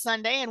Service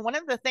Sunday. And one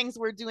of the things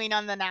we're doing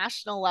on the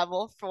national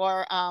level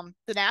for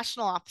the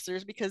national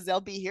officers, because they'll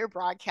be here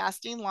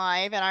broadcasting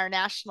live and our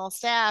national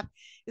staff,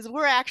 is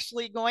we're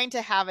actually going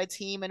to have a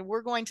team and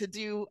we're going to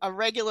do a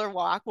regular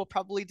walk. We'll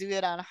probably do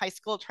it on a high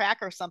school track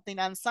or something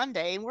on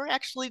Sunday. And we're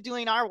actually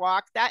doing our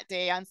walk that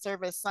day on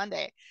Service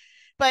Sunday.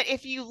 But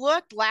if you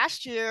looked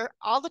last year,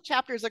 all the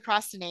chapters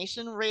across the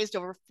nation raised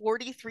over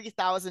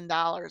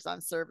 $43,000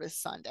 on Service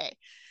Sunday.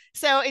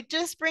 So it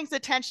just brings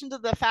attention to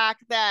the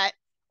fact that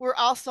we're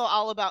also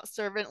all about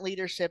servant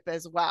leadership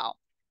as well.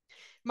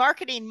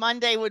 Marketing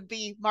Monday would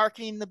be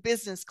marketing the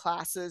business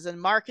classes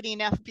and marketing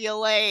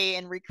FBLA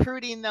and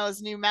recruiting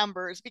those new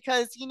members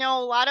because, you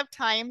know, a lot of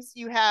times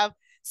you have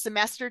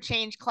semester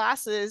change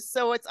classes.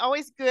 So it's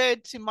always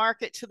good to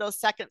market to those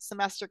second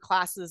semester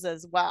classes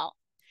as well.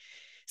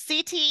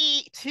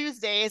 CTE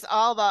Tuesday is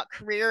all about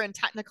career and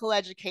technical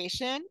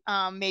education.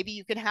 Maybe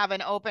you can have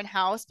an open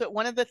house, but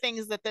one of the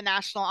things that the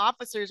national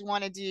officers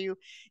want to do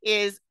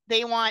is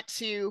they want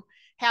to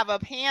have a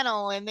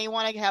panel and they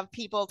want to have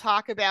people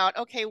talk about,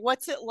 okay,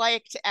 what's it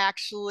like to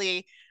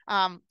actually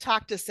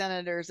talk to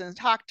senators and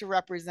talk to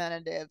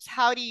representatives?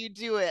 How do you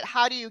do it?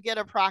 How do you get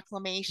a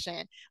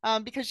proclamation?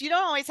 Because you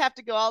don't always have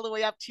to go all the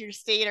way up to your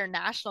state or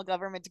national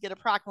government to get a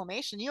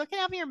proclamation. You can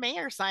have your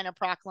mayor sign a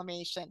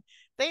proclamation.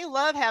 They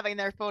love having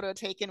their photo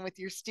taken with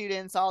your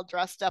students all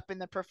dressed up in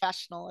the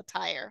professional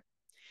attire.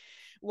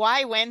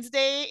 Why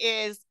Wednesday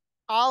is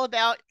all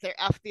about their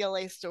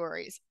FBLA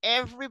stories.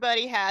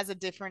 Everybody has a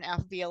different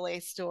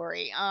FBLA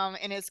story.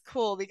 And it's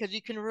cool because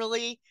you can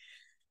really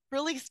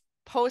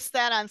post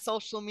that on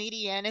social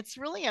media. And it's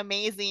really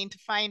amazing to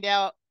find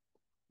out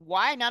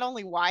why, not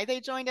only why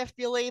they joined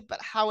FBLA,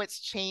 but how it's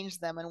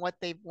changed them and what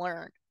they've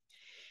learned.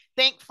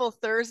 Thankful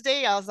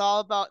Thursday, I was all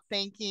about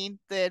thanking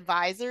the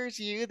advisors,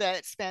 you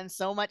that spend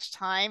so much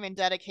time and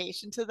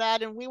dedication to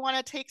that. And we want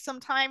to take some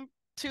time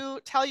to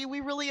tell you we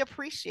really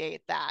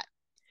appreciate that.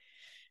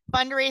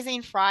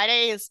 Fundraising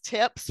Friday is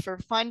tips for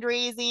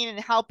fundraising and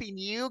helping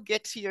you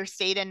get to your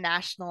state and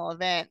national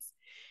events.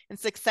 And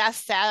Success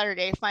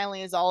Saturday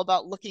finally is all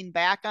about looking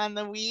back on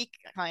the week,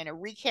 kind of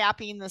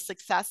recapping the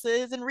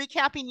successes and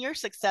recapping your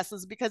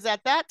successes, because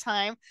at that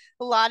time,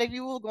 a lot of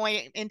you will go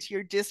into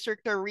your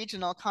district or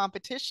regional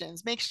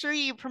competitions. Make sure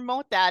you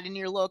promote that in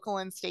your local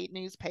and state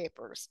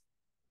newspapers.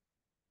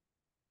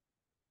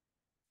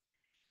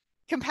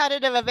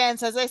 Competitive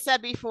events, as I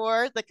said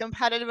before, the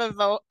competitive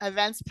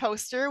events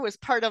poster was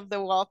part of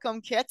the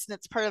welcome kits, and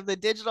it's part of the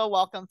digital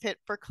welcome kit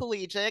for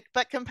collegiate.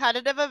 But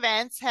competitive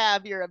events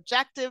have your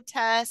objective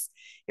tests,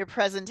 your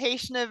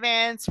presentation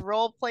events,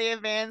 role play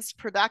events,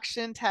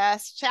 production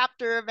tests,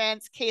 chapter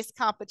events, case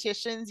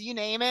competitions, you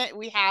name it,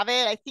 we have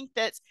it. I think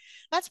that's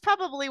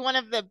probably one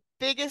of the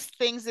biggest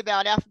things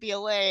about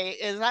FBLA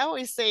is I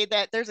always say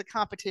that there's a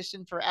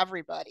competition for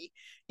everybody.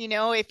 You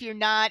know, if you're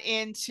not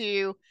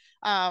into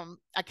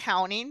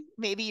accounting,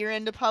 maybe you're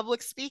into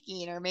public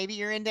speaking, or maybe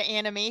you're into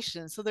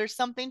animation. So there's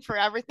something for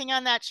everything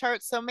on that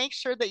chart. So make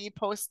sure that you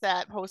post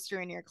that poster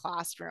in your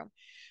classroom.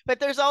 But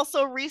there's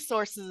also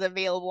resources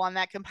available on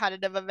that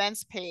competitive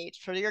events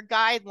page for your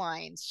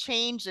guidelines,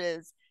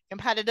 changes,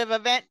 competitive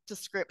event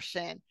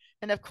description,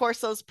 and of course,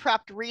 those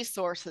prepped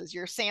resources,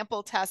 your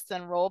sample tests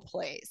and role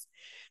plays.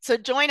 So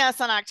join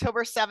us on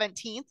October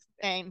 17th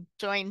and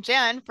join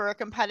Jen for a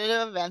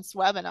competitive events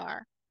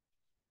webinar.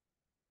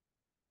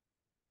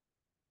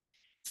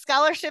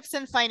 Scholarships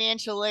and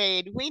financial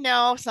aid. We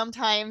know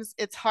sometimes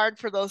it's hard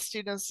for those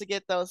students to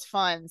get those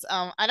funds.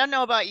 I don't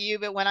know about you,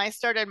 but when I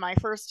started my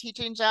first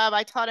teaching job,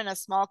 I taught in a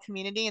small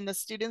community and the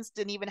students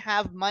didn't even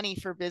have money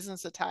for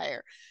business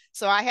attire.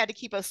 So I had to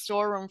keep a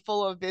storeroom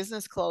full of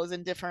business clothes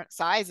in different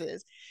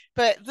sizes.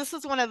 But this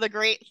is one of the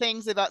great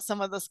things about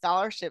some of the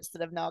scholarships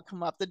that have now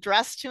come up. The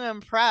Dress to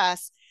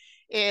Impress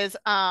is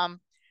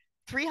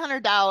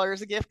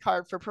 $300 a gift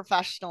card for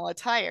professional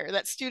attire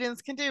that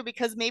students can do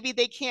because maybe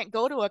they can't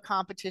go to a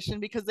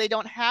competition because they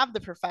don't have the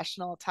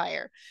professional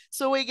attire.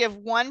 So we give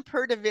one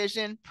per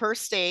division per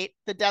state.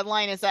 The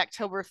deadline is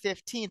October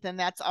 15th and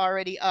that's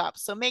already up.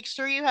 So make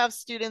sure you have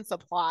students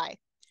apply.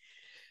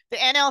 The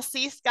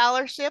NLC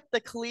scholarship,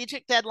 the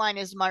collegiate deadline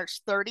is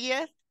March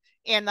 30th.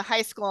 And the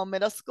high school and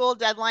middle school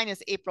deadline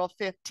is April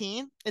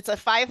 15th. It's a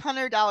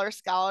 $500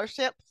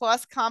 scholarship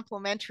plus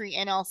complimentary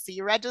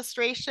NLC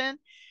registration.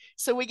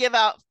 So we give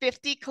out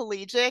 50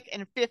 collegiate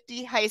and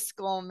 50 high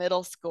school and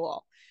middle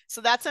school. So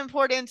that's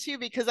important too,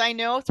 because I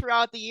know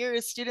throughout the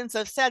years, students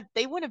have said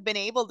they wouldn't have been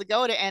able to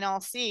go to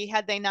NLC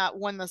had they not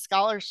won the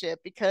scholarship,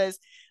 because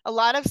a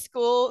lot of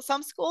schools,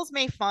 some schools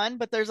may fund,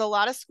 but there's a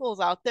lot of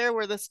schools out there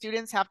where the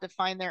students have to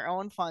find their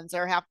own funds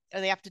or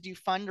they have to do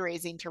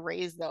fundraising to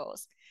raise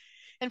those.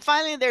 And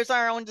finally, there's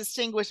our own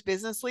Distinguished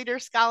Business Leader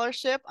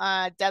Scholarship.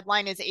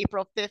 Deadline is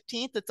April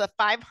 15th. It's a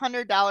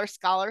 $500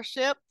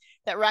 scholarship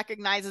that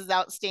recognizes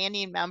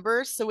outstanding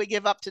members. So we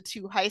give up to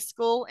 2 high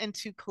school and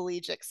 2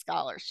 collegiate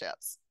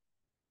scholarships.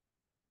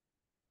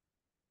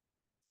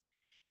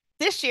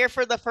 This year,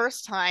 for the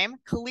first time,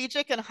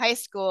 collegiate and high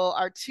school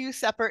are 2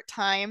 separate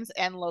times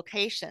and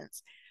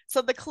locations.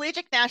 So the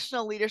Collegiate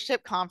National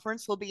Leadership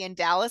Conference will be in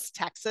Dallas,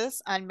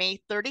 Texas on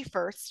May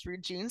 31st through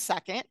June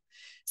 2nd.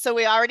 So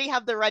we already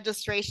have the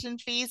registration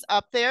fees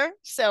up there.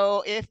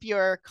 So if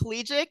you're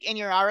collegiate and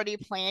you're already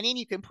planning,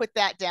 you can put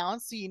that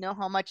down so you know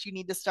how much you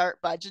need to start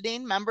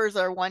budgeting. Members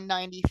are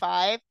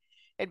 $195,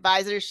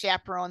 advisors,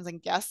 chaperones, and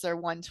guests are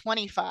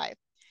 $125.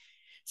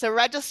 So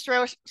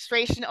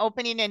registration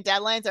opening and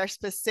deadlines are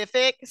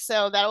specific.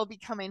 So that will be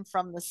coming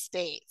from the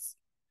states.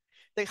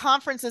 The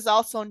conference is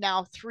also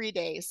now 3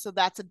 days, so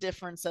that's a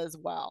difference as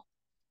well.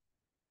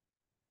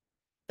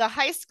 The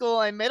high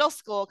school and middle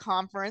school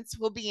conference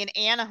will be in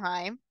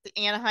Anaheim, the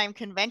Anaheim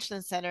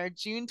Convention Center,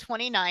 June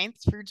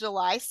 29th through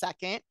July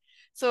 2nd.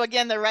 So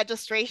again, the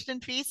registration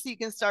fee, so you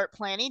can start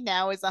planning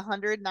now, is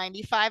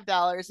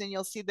 $195, and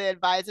you'll see the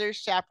advisors,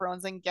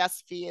 chaperones, and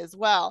guest fee as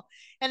well.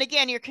 And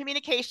again, your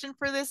communication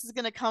for this is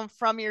going to come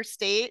from your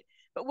state,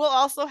 but we'll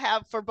also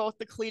have, for both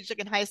the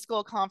collegiate and high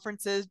school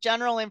conferences,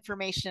 general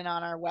information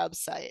on our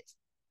website.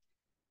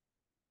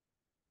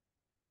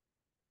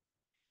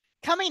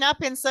 Coming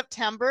up in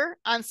September,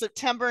 on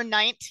September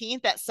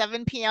 19th at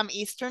 7 p.m.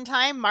 Eastern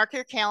Time, mark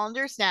your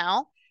calendars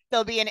now.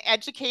 There'll be an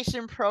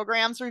education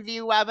programs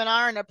review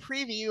webinar and a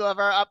preview of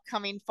our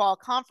upcoming fall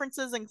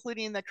conferences,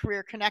 including the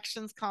Career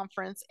Connections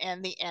Conference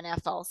and the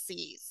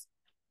NFLCs.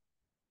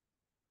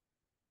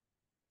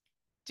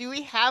 Do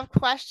we have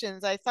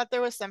questions? I thought there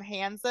was some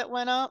hands that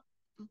went up.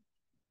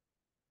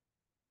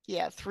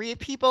 Yeah, 3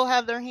 people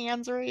have their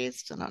hands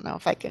raised. I don't know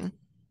if I can.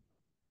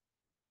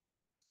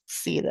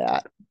 see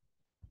that.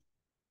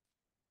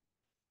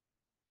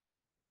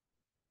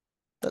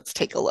 Let's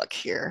take a look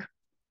here.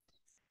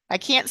 I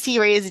can't see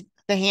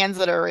the hands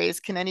that are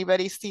raised. Can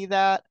anybody see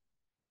that?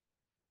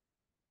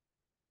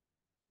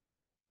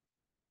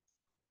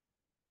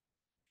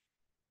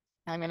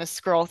 I'm going to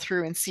scroll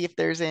through and see if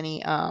there's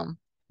any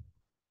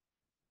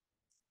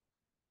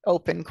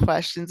open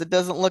questions. It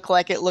doesn't look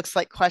like it. Looks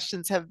like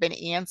questions have been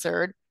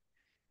answered.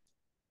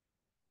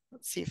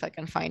 Let's see if I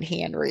can find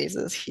hand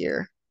raises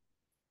here.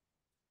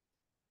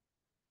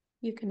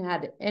 You can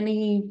add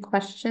any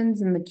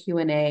questions in the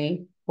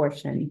Q&A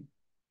portion.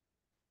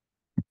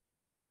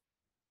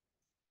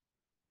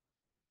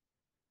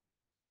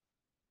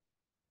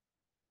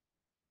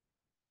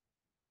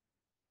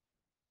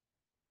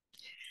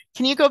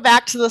 Can you go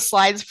back to the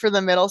slides for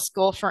the middle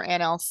school for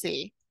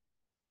NLC?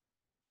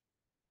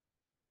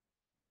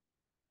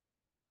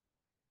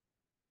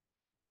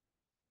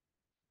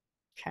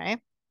 Okay.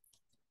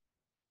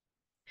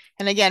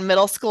 And again,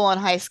 middle school and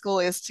high school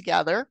is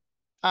together.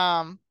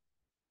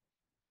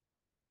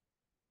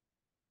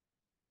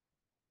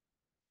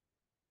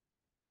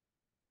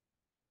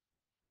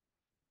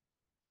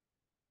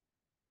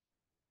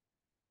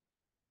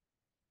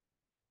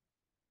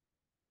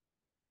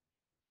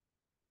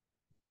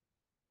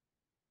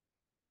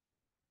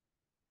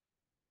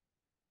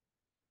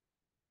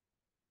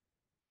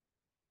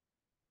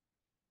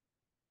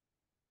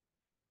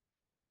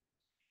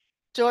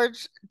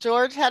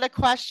 George had a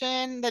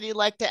question that he'd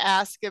like to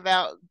ask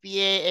about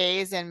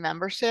BAAs and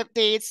membership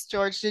dates.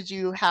 George, did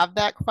you have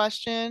that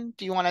question?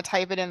 Do you want to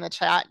type it in the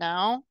chat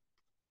now?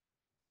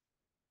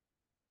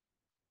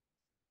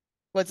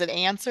 Was it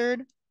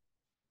answered?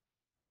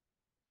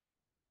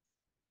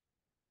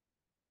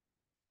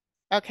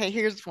 Okay,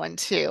 here's one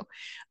too.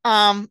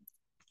 All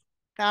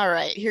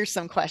right, here's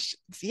some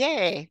questions.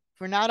 Yay,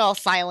 we're not all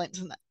silent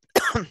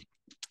tonight.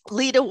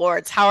 LEAD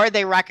awards, how are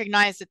they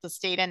recognized at the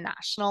state and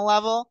national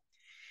level?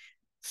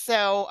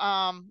 So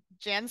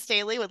Jen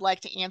Staley would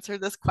like to answer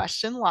this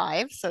question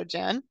live. So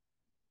Jen.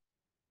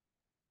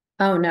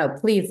 Oh no,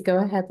 please go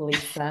ahead,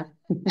 Lisa.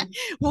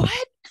 What?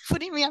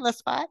 Putting me on the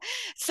spot.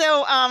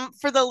 So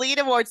for the LEAD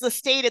awards, the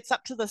state, it's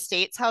up to the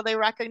states how they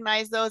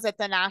recognize those. At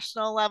the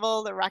national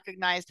level, they're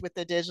recognized with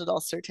the digital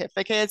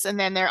certificates. And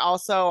then they're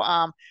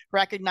also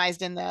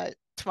recognized in the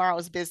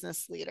Tomorrow's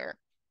Business Leader.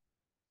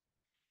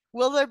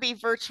 Will there be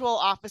virtual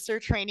officer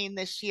training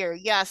this year?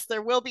 Yes,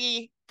 there will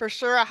be for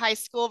sure a high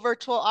school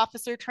virtual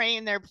officer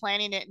training. They're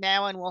planning it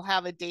now and we'll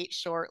have a date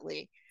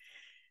shortly.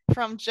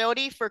 From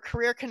Jody, for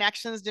Career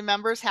Connections, do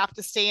members have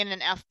to stay in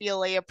an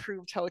FBLA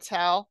approved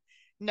hotel?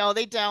 No,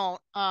 they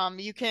don't.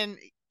 You can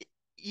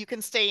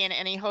stay in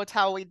any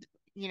hotel.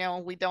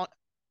 We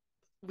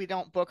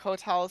don't book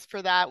hotels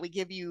for that. We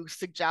give you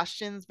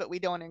suggestions, but we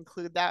don't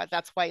include that.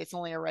 That's why it's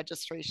only a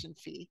registration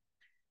fee.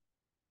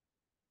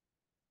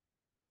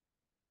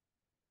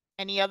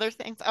 Any other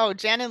things? Oh,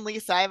 Jen and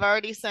Lisa, I've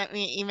already sent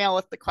me an email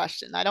with the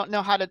question. I don't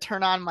know how to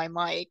turn on my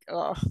mic.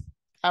 Oh,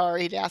 I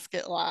already asked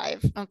it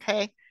live.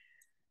 Okay.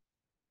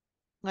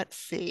 Let's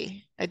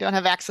see. I don't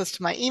have access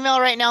to my email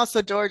right now.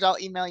 So George, I'll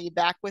email you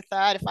back with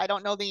that. If I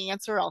don't know the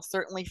answer, I'll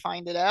certainly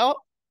find it out.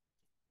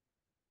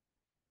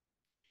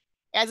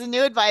 As a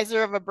new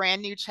advisor of a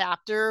brand new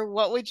chapter,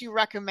 what would you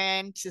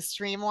recommend to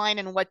streamline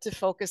and what to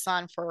focus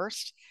on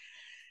first?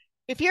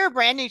 If you're a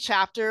brand new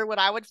chapter, what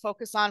I would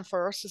focus on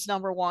first is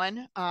number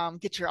one,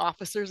 get your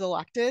officers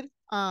elected.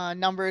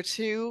 Number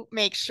two,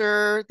 make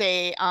sure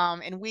they,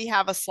 and we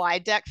have a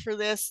slide deck for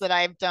this that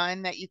I've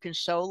done that you can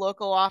show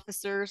local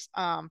officers.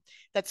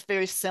 That's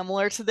very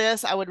similar to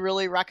this. I would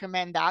really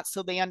recommend that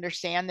so they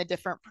understand the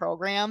different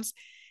programs.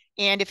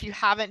 And if you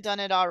haven't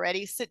done it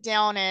already, sit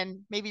down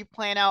and maybe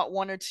plan out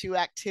 1 or 2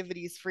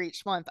 activities for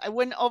each month. I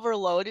wouldn't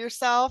overload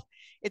yourself.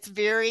 It's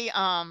very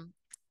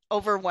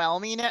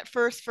overwhelming at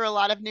first for a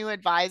lot of new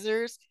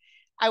advisors.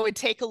 I would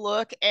take a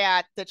look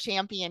at the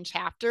champion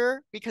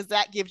chapter because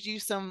that gives you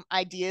some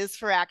ideas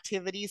for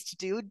activities to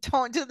do.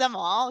 Don't do them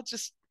all,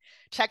 just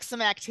check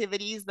some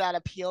activities that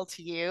appeal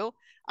to you.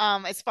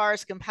 As far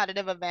as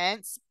competitive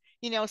events,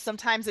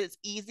 sometimes it's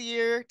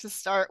easier to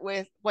start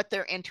with what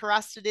they're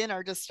interested in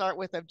or just start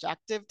with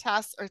objective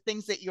tests or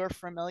things that you're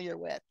familiar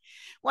with.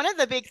 One of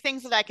the big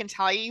things that I can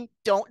tell you,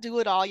 don't do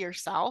it all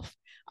yourself.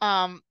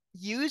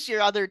 Use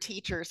your other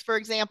teachers. For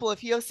example,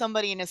 if you have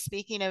somebody in a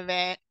speaking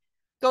event,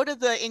 go to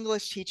the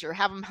English teacher,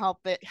 have them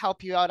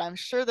help you out. I'm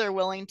sure they're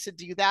willing to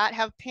do that.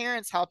 Have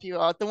parents help you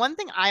out. The one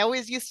thing I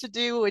always used to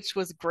do, which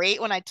was great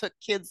when I took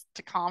kids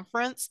to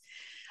conference,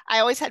 I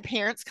always had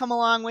parents come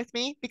along with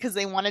me because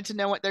they wanted to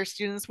know what their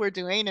students were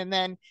doing. And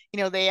then,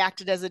 they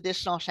acted as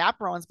additional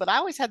chaperones, but I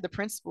always had the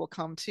principal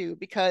come too,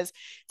 because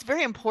it's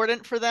very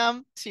important for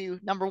them to,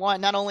 number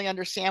one, not only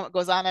understand what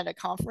goes on at a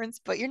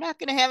conference, but you're not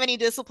going to have any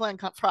discipline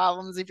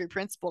problems if your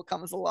principal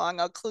comes along.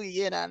 I'll clue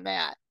you in on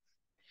that.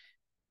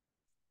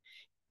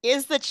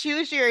 Is the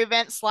Choose Your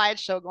Event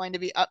slideshow going to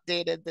be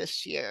updated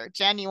this year?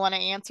 Jen, you want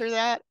to answer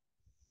that?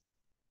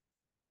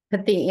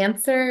 Put the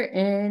answer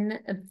in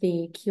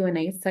the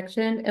Q&A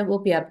section. It will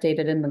be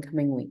updated in the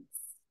coming weeks.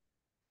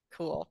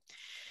 Cool.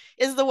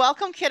 Is the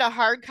welcome kit a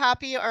hard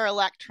copy or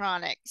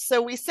electronic?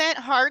 So we sent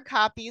hard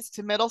copies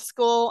to middle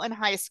school and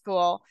high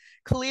school.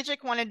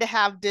 Collegiate wanted to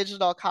have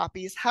digital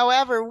copies.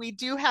 However, we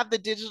do have the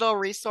digital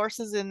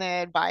resources in the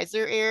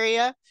advisor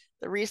area,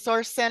 the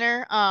resource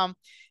center.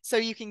 So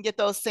you can get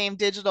those same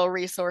digital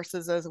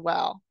resources as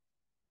well.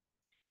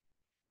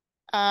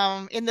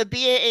 In the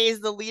BAAs,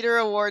 the Leader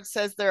Award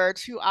says there are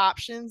 2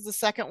 options. The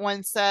second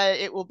one said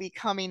it will be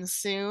coming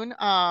soon.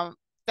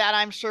 That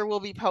I'm sure will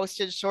be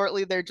posted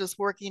shortly. They're just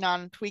working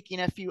on tweaking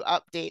a few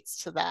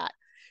updates to that.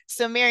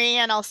 So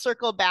Marianne, I'll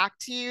circle back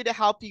to you to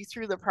help you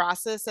through the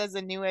process as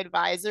a new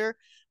advisor.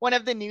 One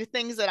of the new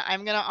things that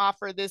I'm going to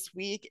offer this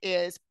week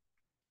is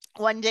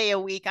 1 day a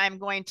week, I'm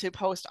going to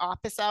post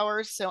office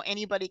hours so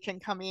anybody can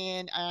come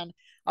in, and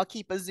I'll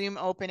keep a Zoom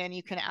open and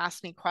you can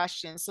ask me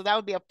questions. So that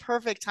would be a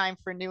perfect time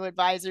for new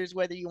advisors,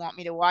 whether you want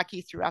me to walk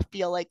you through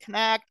FBLA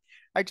Connect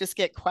or just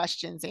get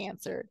questions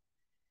answered.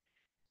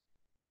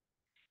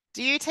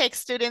 Do you take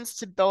students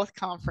to both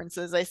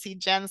conferences? I see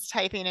Jen's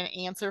typing an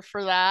answer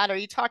for that. Are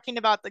you talking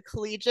about the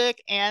collegiate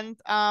and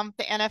the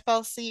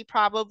NFLC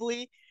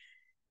probably?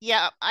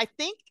 Yeah, I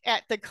think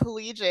at the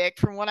collegiate,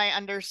 from what I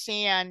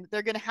understand,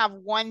 they're going to have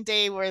 1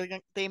 day where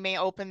they may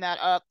open that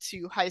up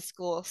to high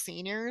school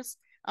seniors.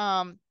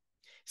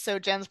 So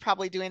Jen's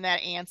probably doing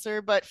that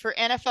answer. But for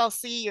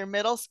NFLC, your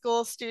middle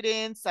school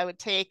students, I would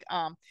take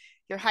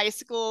your high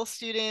school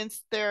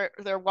students. They're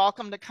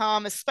welcome to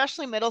come,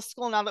 especially middle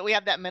school, now that we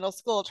have that middle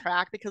school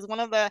track, because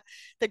one of the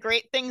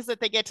great things that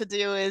they get to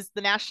do is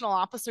the national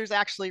officers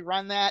actually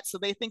run that. So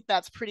they think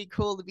that's pretty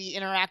cool to be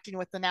interacting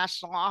with the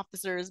national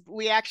officers. But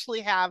we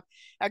actually have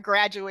a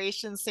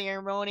graduation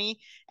ceremony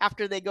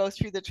after they go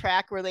through the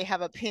track where they have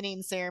a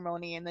pinning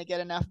ceremony and they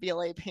get an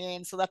FBLA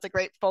pin. So that's a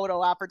great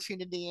photo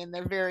opportunity and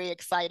they're very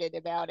excited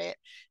about it.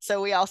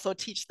 So we also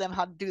teach them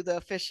how to do the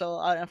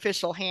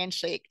official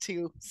handshake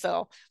too.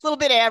 So a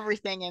little bit of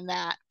everything in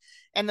that.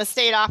 And the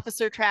state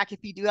officer track,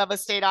 if you do have a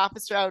state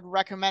officer, I would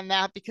recommend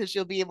that because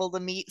you'll be able to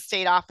meet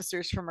state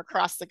officers from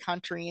across the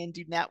country and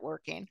do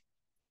networking.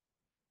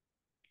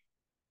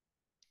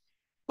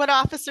 What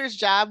officer's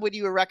job would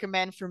you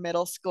recommend for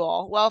middle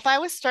school? Well, if I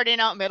was starting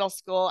out middle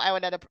school, I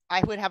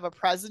would have a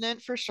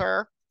president for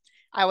sure.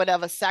 I would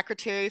have a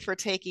secretary for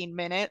taking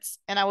minutes,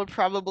 and I would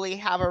probably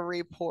have a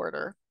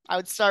reporter. I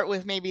would start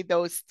with maybe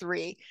those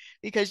 3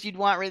 because you'd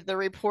want the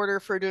reporter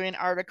for doing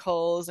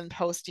articles and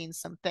posting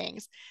some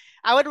things.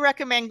 I would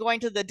recommend going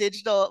to the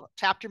digital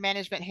chapter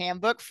management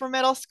handbook for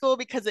middle school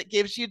because it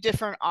gives you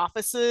different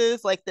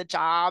offices, like the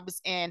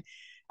jobs and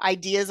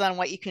ideas on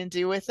what you can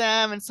do with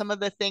them and some of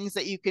the things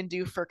that you can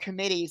do for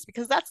committees,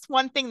 because that's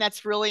one thing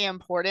that's really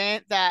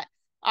important, that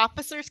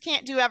officers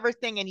can't do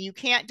everything and you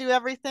can't do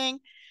everything.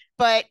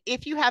 But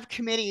if you have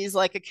committees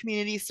like a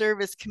community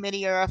service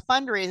committee or a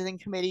fundraising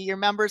committee, your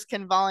members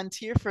can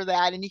volunteer for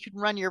that and you can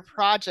run your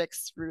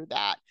projects through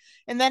that.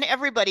 And then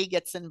everybody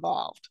gets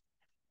involved.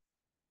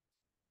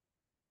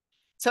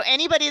 So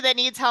anybody that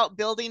needs help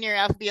building your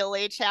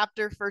FBLA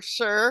chapter, for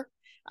sure,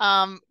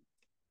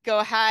 go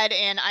ahead,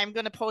 and I'm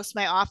going to post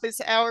my office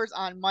hours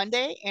on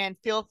Monday, and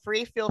feel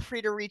free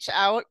to reach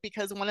out,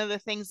 because one of the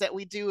things that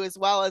we do as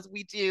well is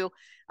we do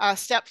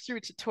step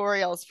through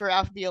tutorials for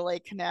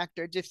FBLA Connect,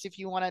 or just if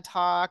you want to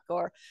talk,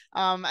 or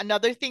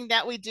another thing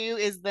that we do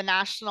is the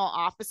national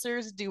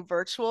officers do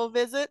virtual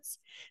visits.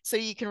 So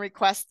you can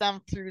request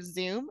them through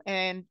Zoom,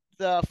 and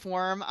the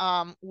form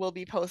will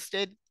be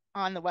posted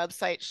on the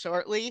website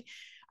shortly.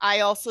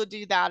 I also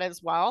do that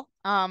as well.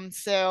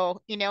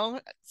 So, you know,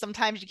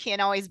 sometimes you can't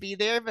always be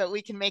there, but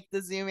we can make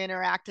the Zoom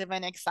interactive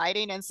and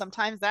exciting. And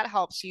sometimes that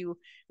helps you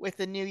with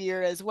the new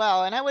year as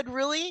well. And I would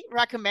really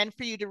recommend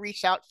for you to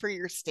reach out for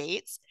your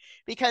states,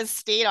 because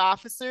state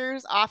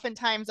officers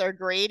oftentimes are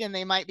great and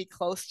they might be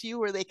close to you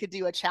where they could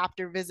do a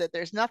chapter visit.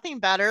 There's nothing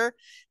better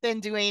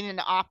than doing an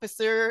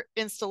officer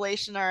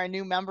installation or a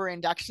new member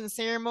induction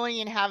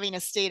ceremony and having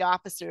a state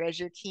officer as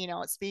your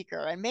keynote speaker.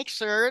 And make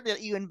sure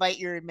that you invite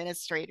your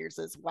administrators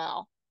as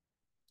well.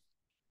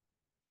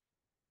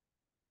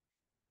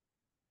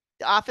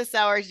 The office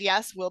hours,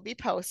 yes, will be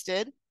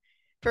posted.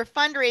 For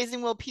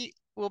fundraising,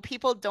 will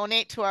people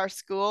donate to our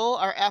school,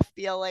 our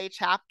FBLA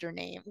chapter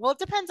name? Well, it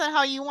depends on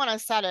how you want to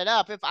set it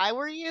up. If I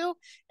were you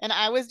and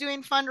I was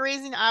doing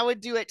fundraising, I would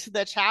do it to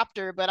the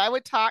chapter, but I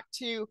would talk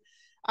to,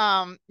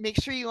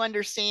 make sure you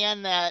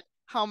understand that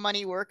how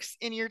money works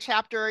in your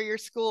chapter or your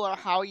school, or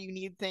how you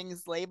need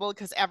things labeled,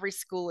 because every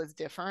school is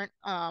different.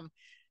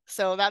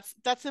 So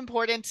that's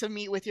important to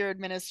meet with your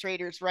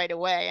administrators right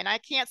away. And I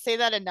can't say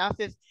that enough.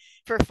 If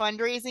for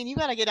fundraising, you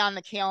got to get on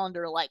the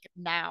calendar like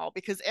now,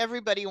 because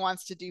everybody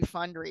wants to do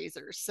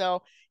fundraisers.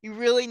 So you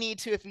really need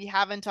to, if you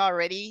haven't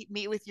already,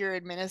 meet with your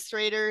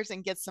administrators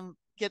and get some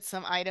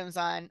items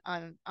on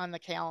the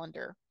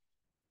calendar.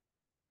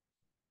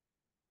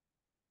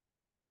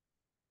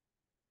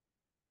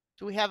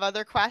 Do we have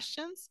other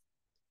questions?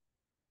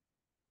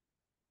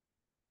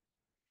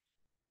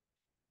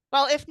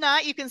 Well, if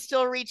not, you can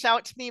still reach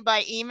out to me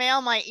by email.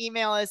 My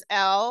email is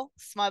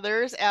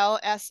lsmothers,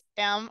 LSMOTHERS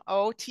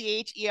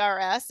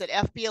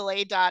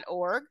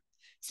 @fbla.org.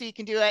 So you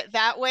can do it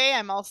that way.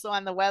 I'm also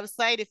on the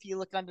website. If you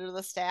look under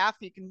the staff,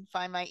 you can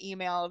find my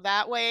email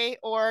that way.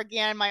 Or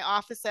again, my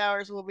office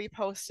hours will be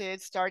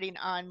posted starting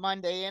on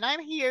Monday. And I'm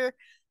here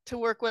to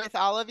work with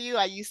all of you.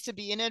 I used to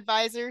be an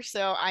advisor,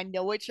 so I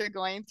know what you're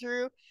going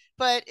through,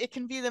 but it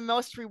can be the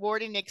most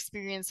rewarding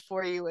experience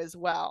for you as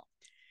well.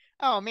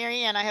 Oh,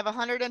 Marianne, I have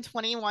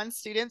 121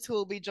 students who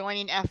will be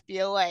joining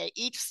FBLA.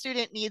 Each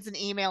student needs an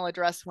email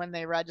address when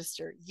they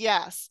register.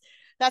 Yes,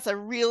 that's a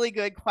really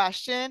good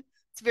question.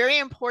 It's very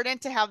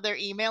important to have their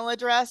email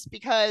address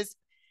because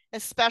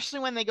especially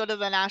when they go to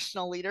the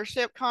National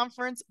Leadership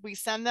Conference, we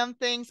send them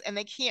things and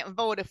they can't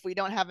vote if we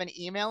don't have an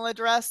email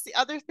address. The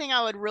other thing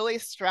I would really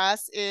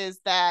stress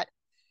is that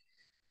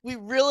we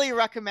really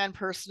recommend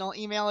personal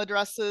email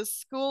addresses.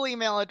 School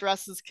email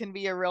addresses can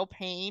be a real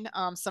pain.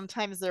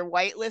 Sometimes they're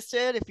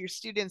whitelisted if your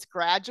students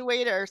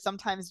graduate, or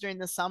sometimes during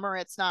the summer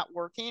it's not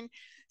working.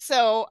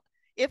 So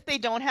if they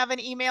don't have an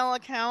email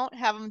account,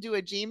 have them do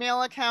a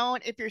Gmail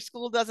account. If your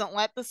school doesn't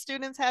let the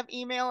students have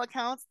email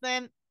accounts,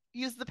 then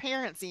use the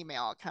parents'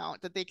 email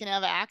account that they can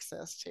have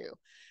access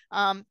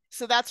to.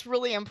 So that's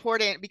really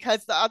important,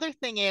 because the other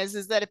thing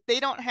is that if they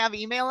don't have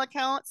email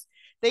accounts,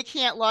 they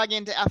can't log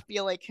into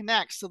FBLA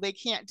Connect, so they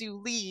can't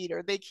do LEAD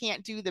or they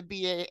can't do the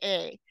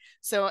BAA.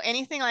 So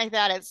anything like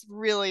that, it's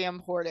really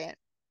important.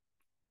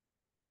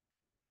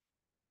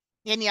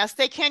 And yes,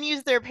 they can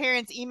use their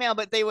parents' email,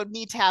 but they would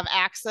need to have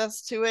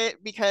access to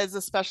it, because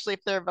especially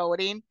if they're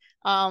voting.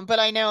 But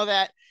I know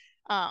that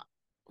a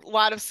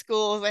lot of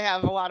schools, they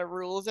have a lot of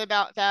rules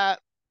about that.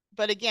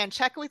 But again,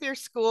 check with your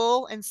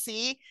school and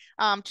see.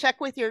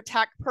 Check with your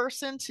tech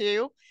person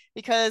too,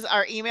 because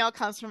our email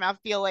comes from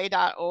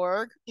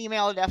fbla.org,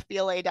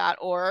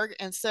 email@fbla.org.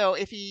 And so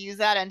if you use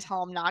that and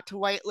tell them not to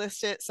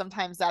whitelist it,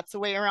 sometimes that's a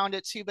way around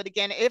it too. But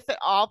again, if at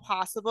all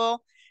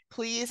possible,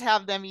 please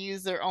have them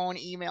use their own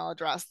email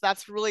address.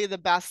 That's really the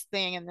best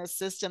thing in this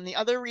system. The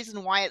other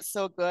reason why it's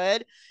so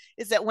good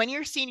is that when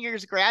your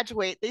seniors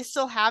graduate, they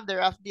still have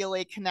their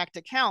FBLA Connect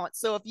account.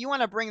 So if you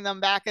want to bring them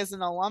back as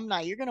an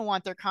alumni, you're going to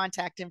want their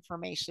contact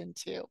information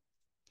too.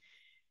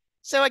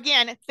 So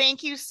again,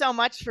 thank you so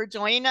much for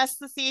joining us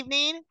this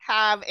evening.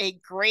 Have a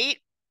great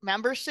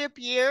membership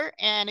year.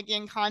 And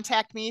again,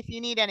 contact me if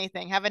you need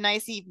anything. Have a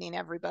nice evening,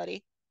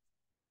 everybody.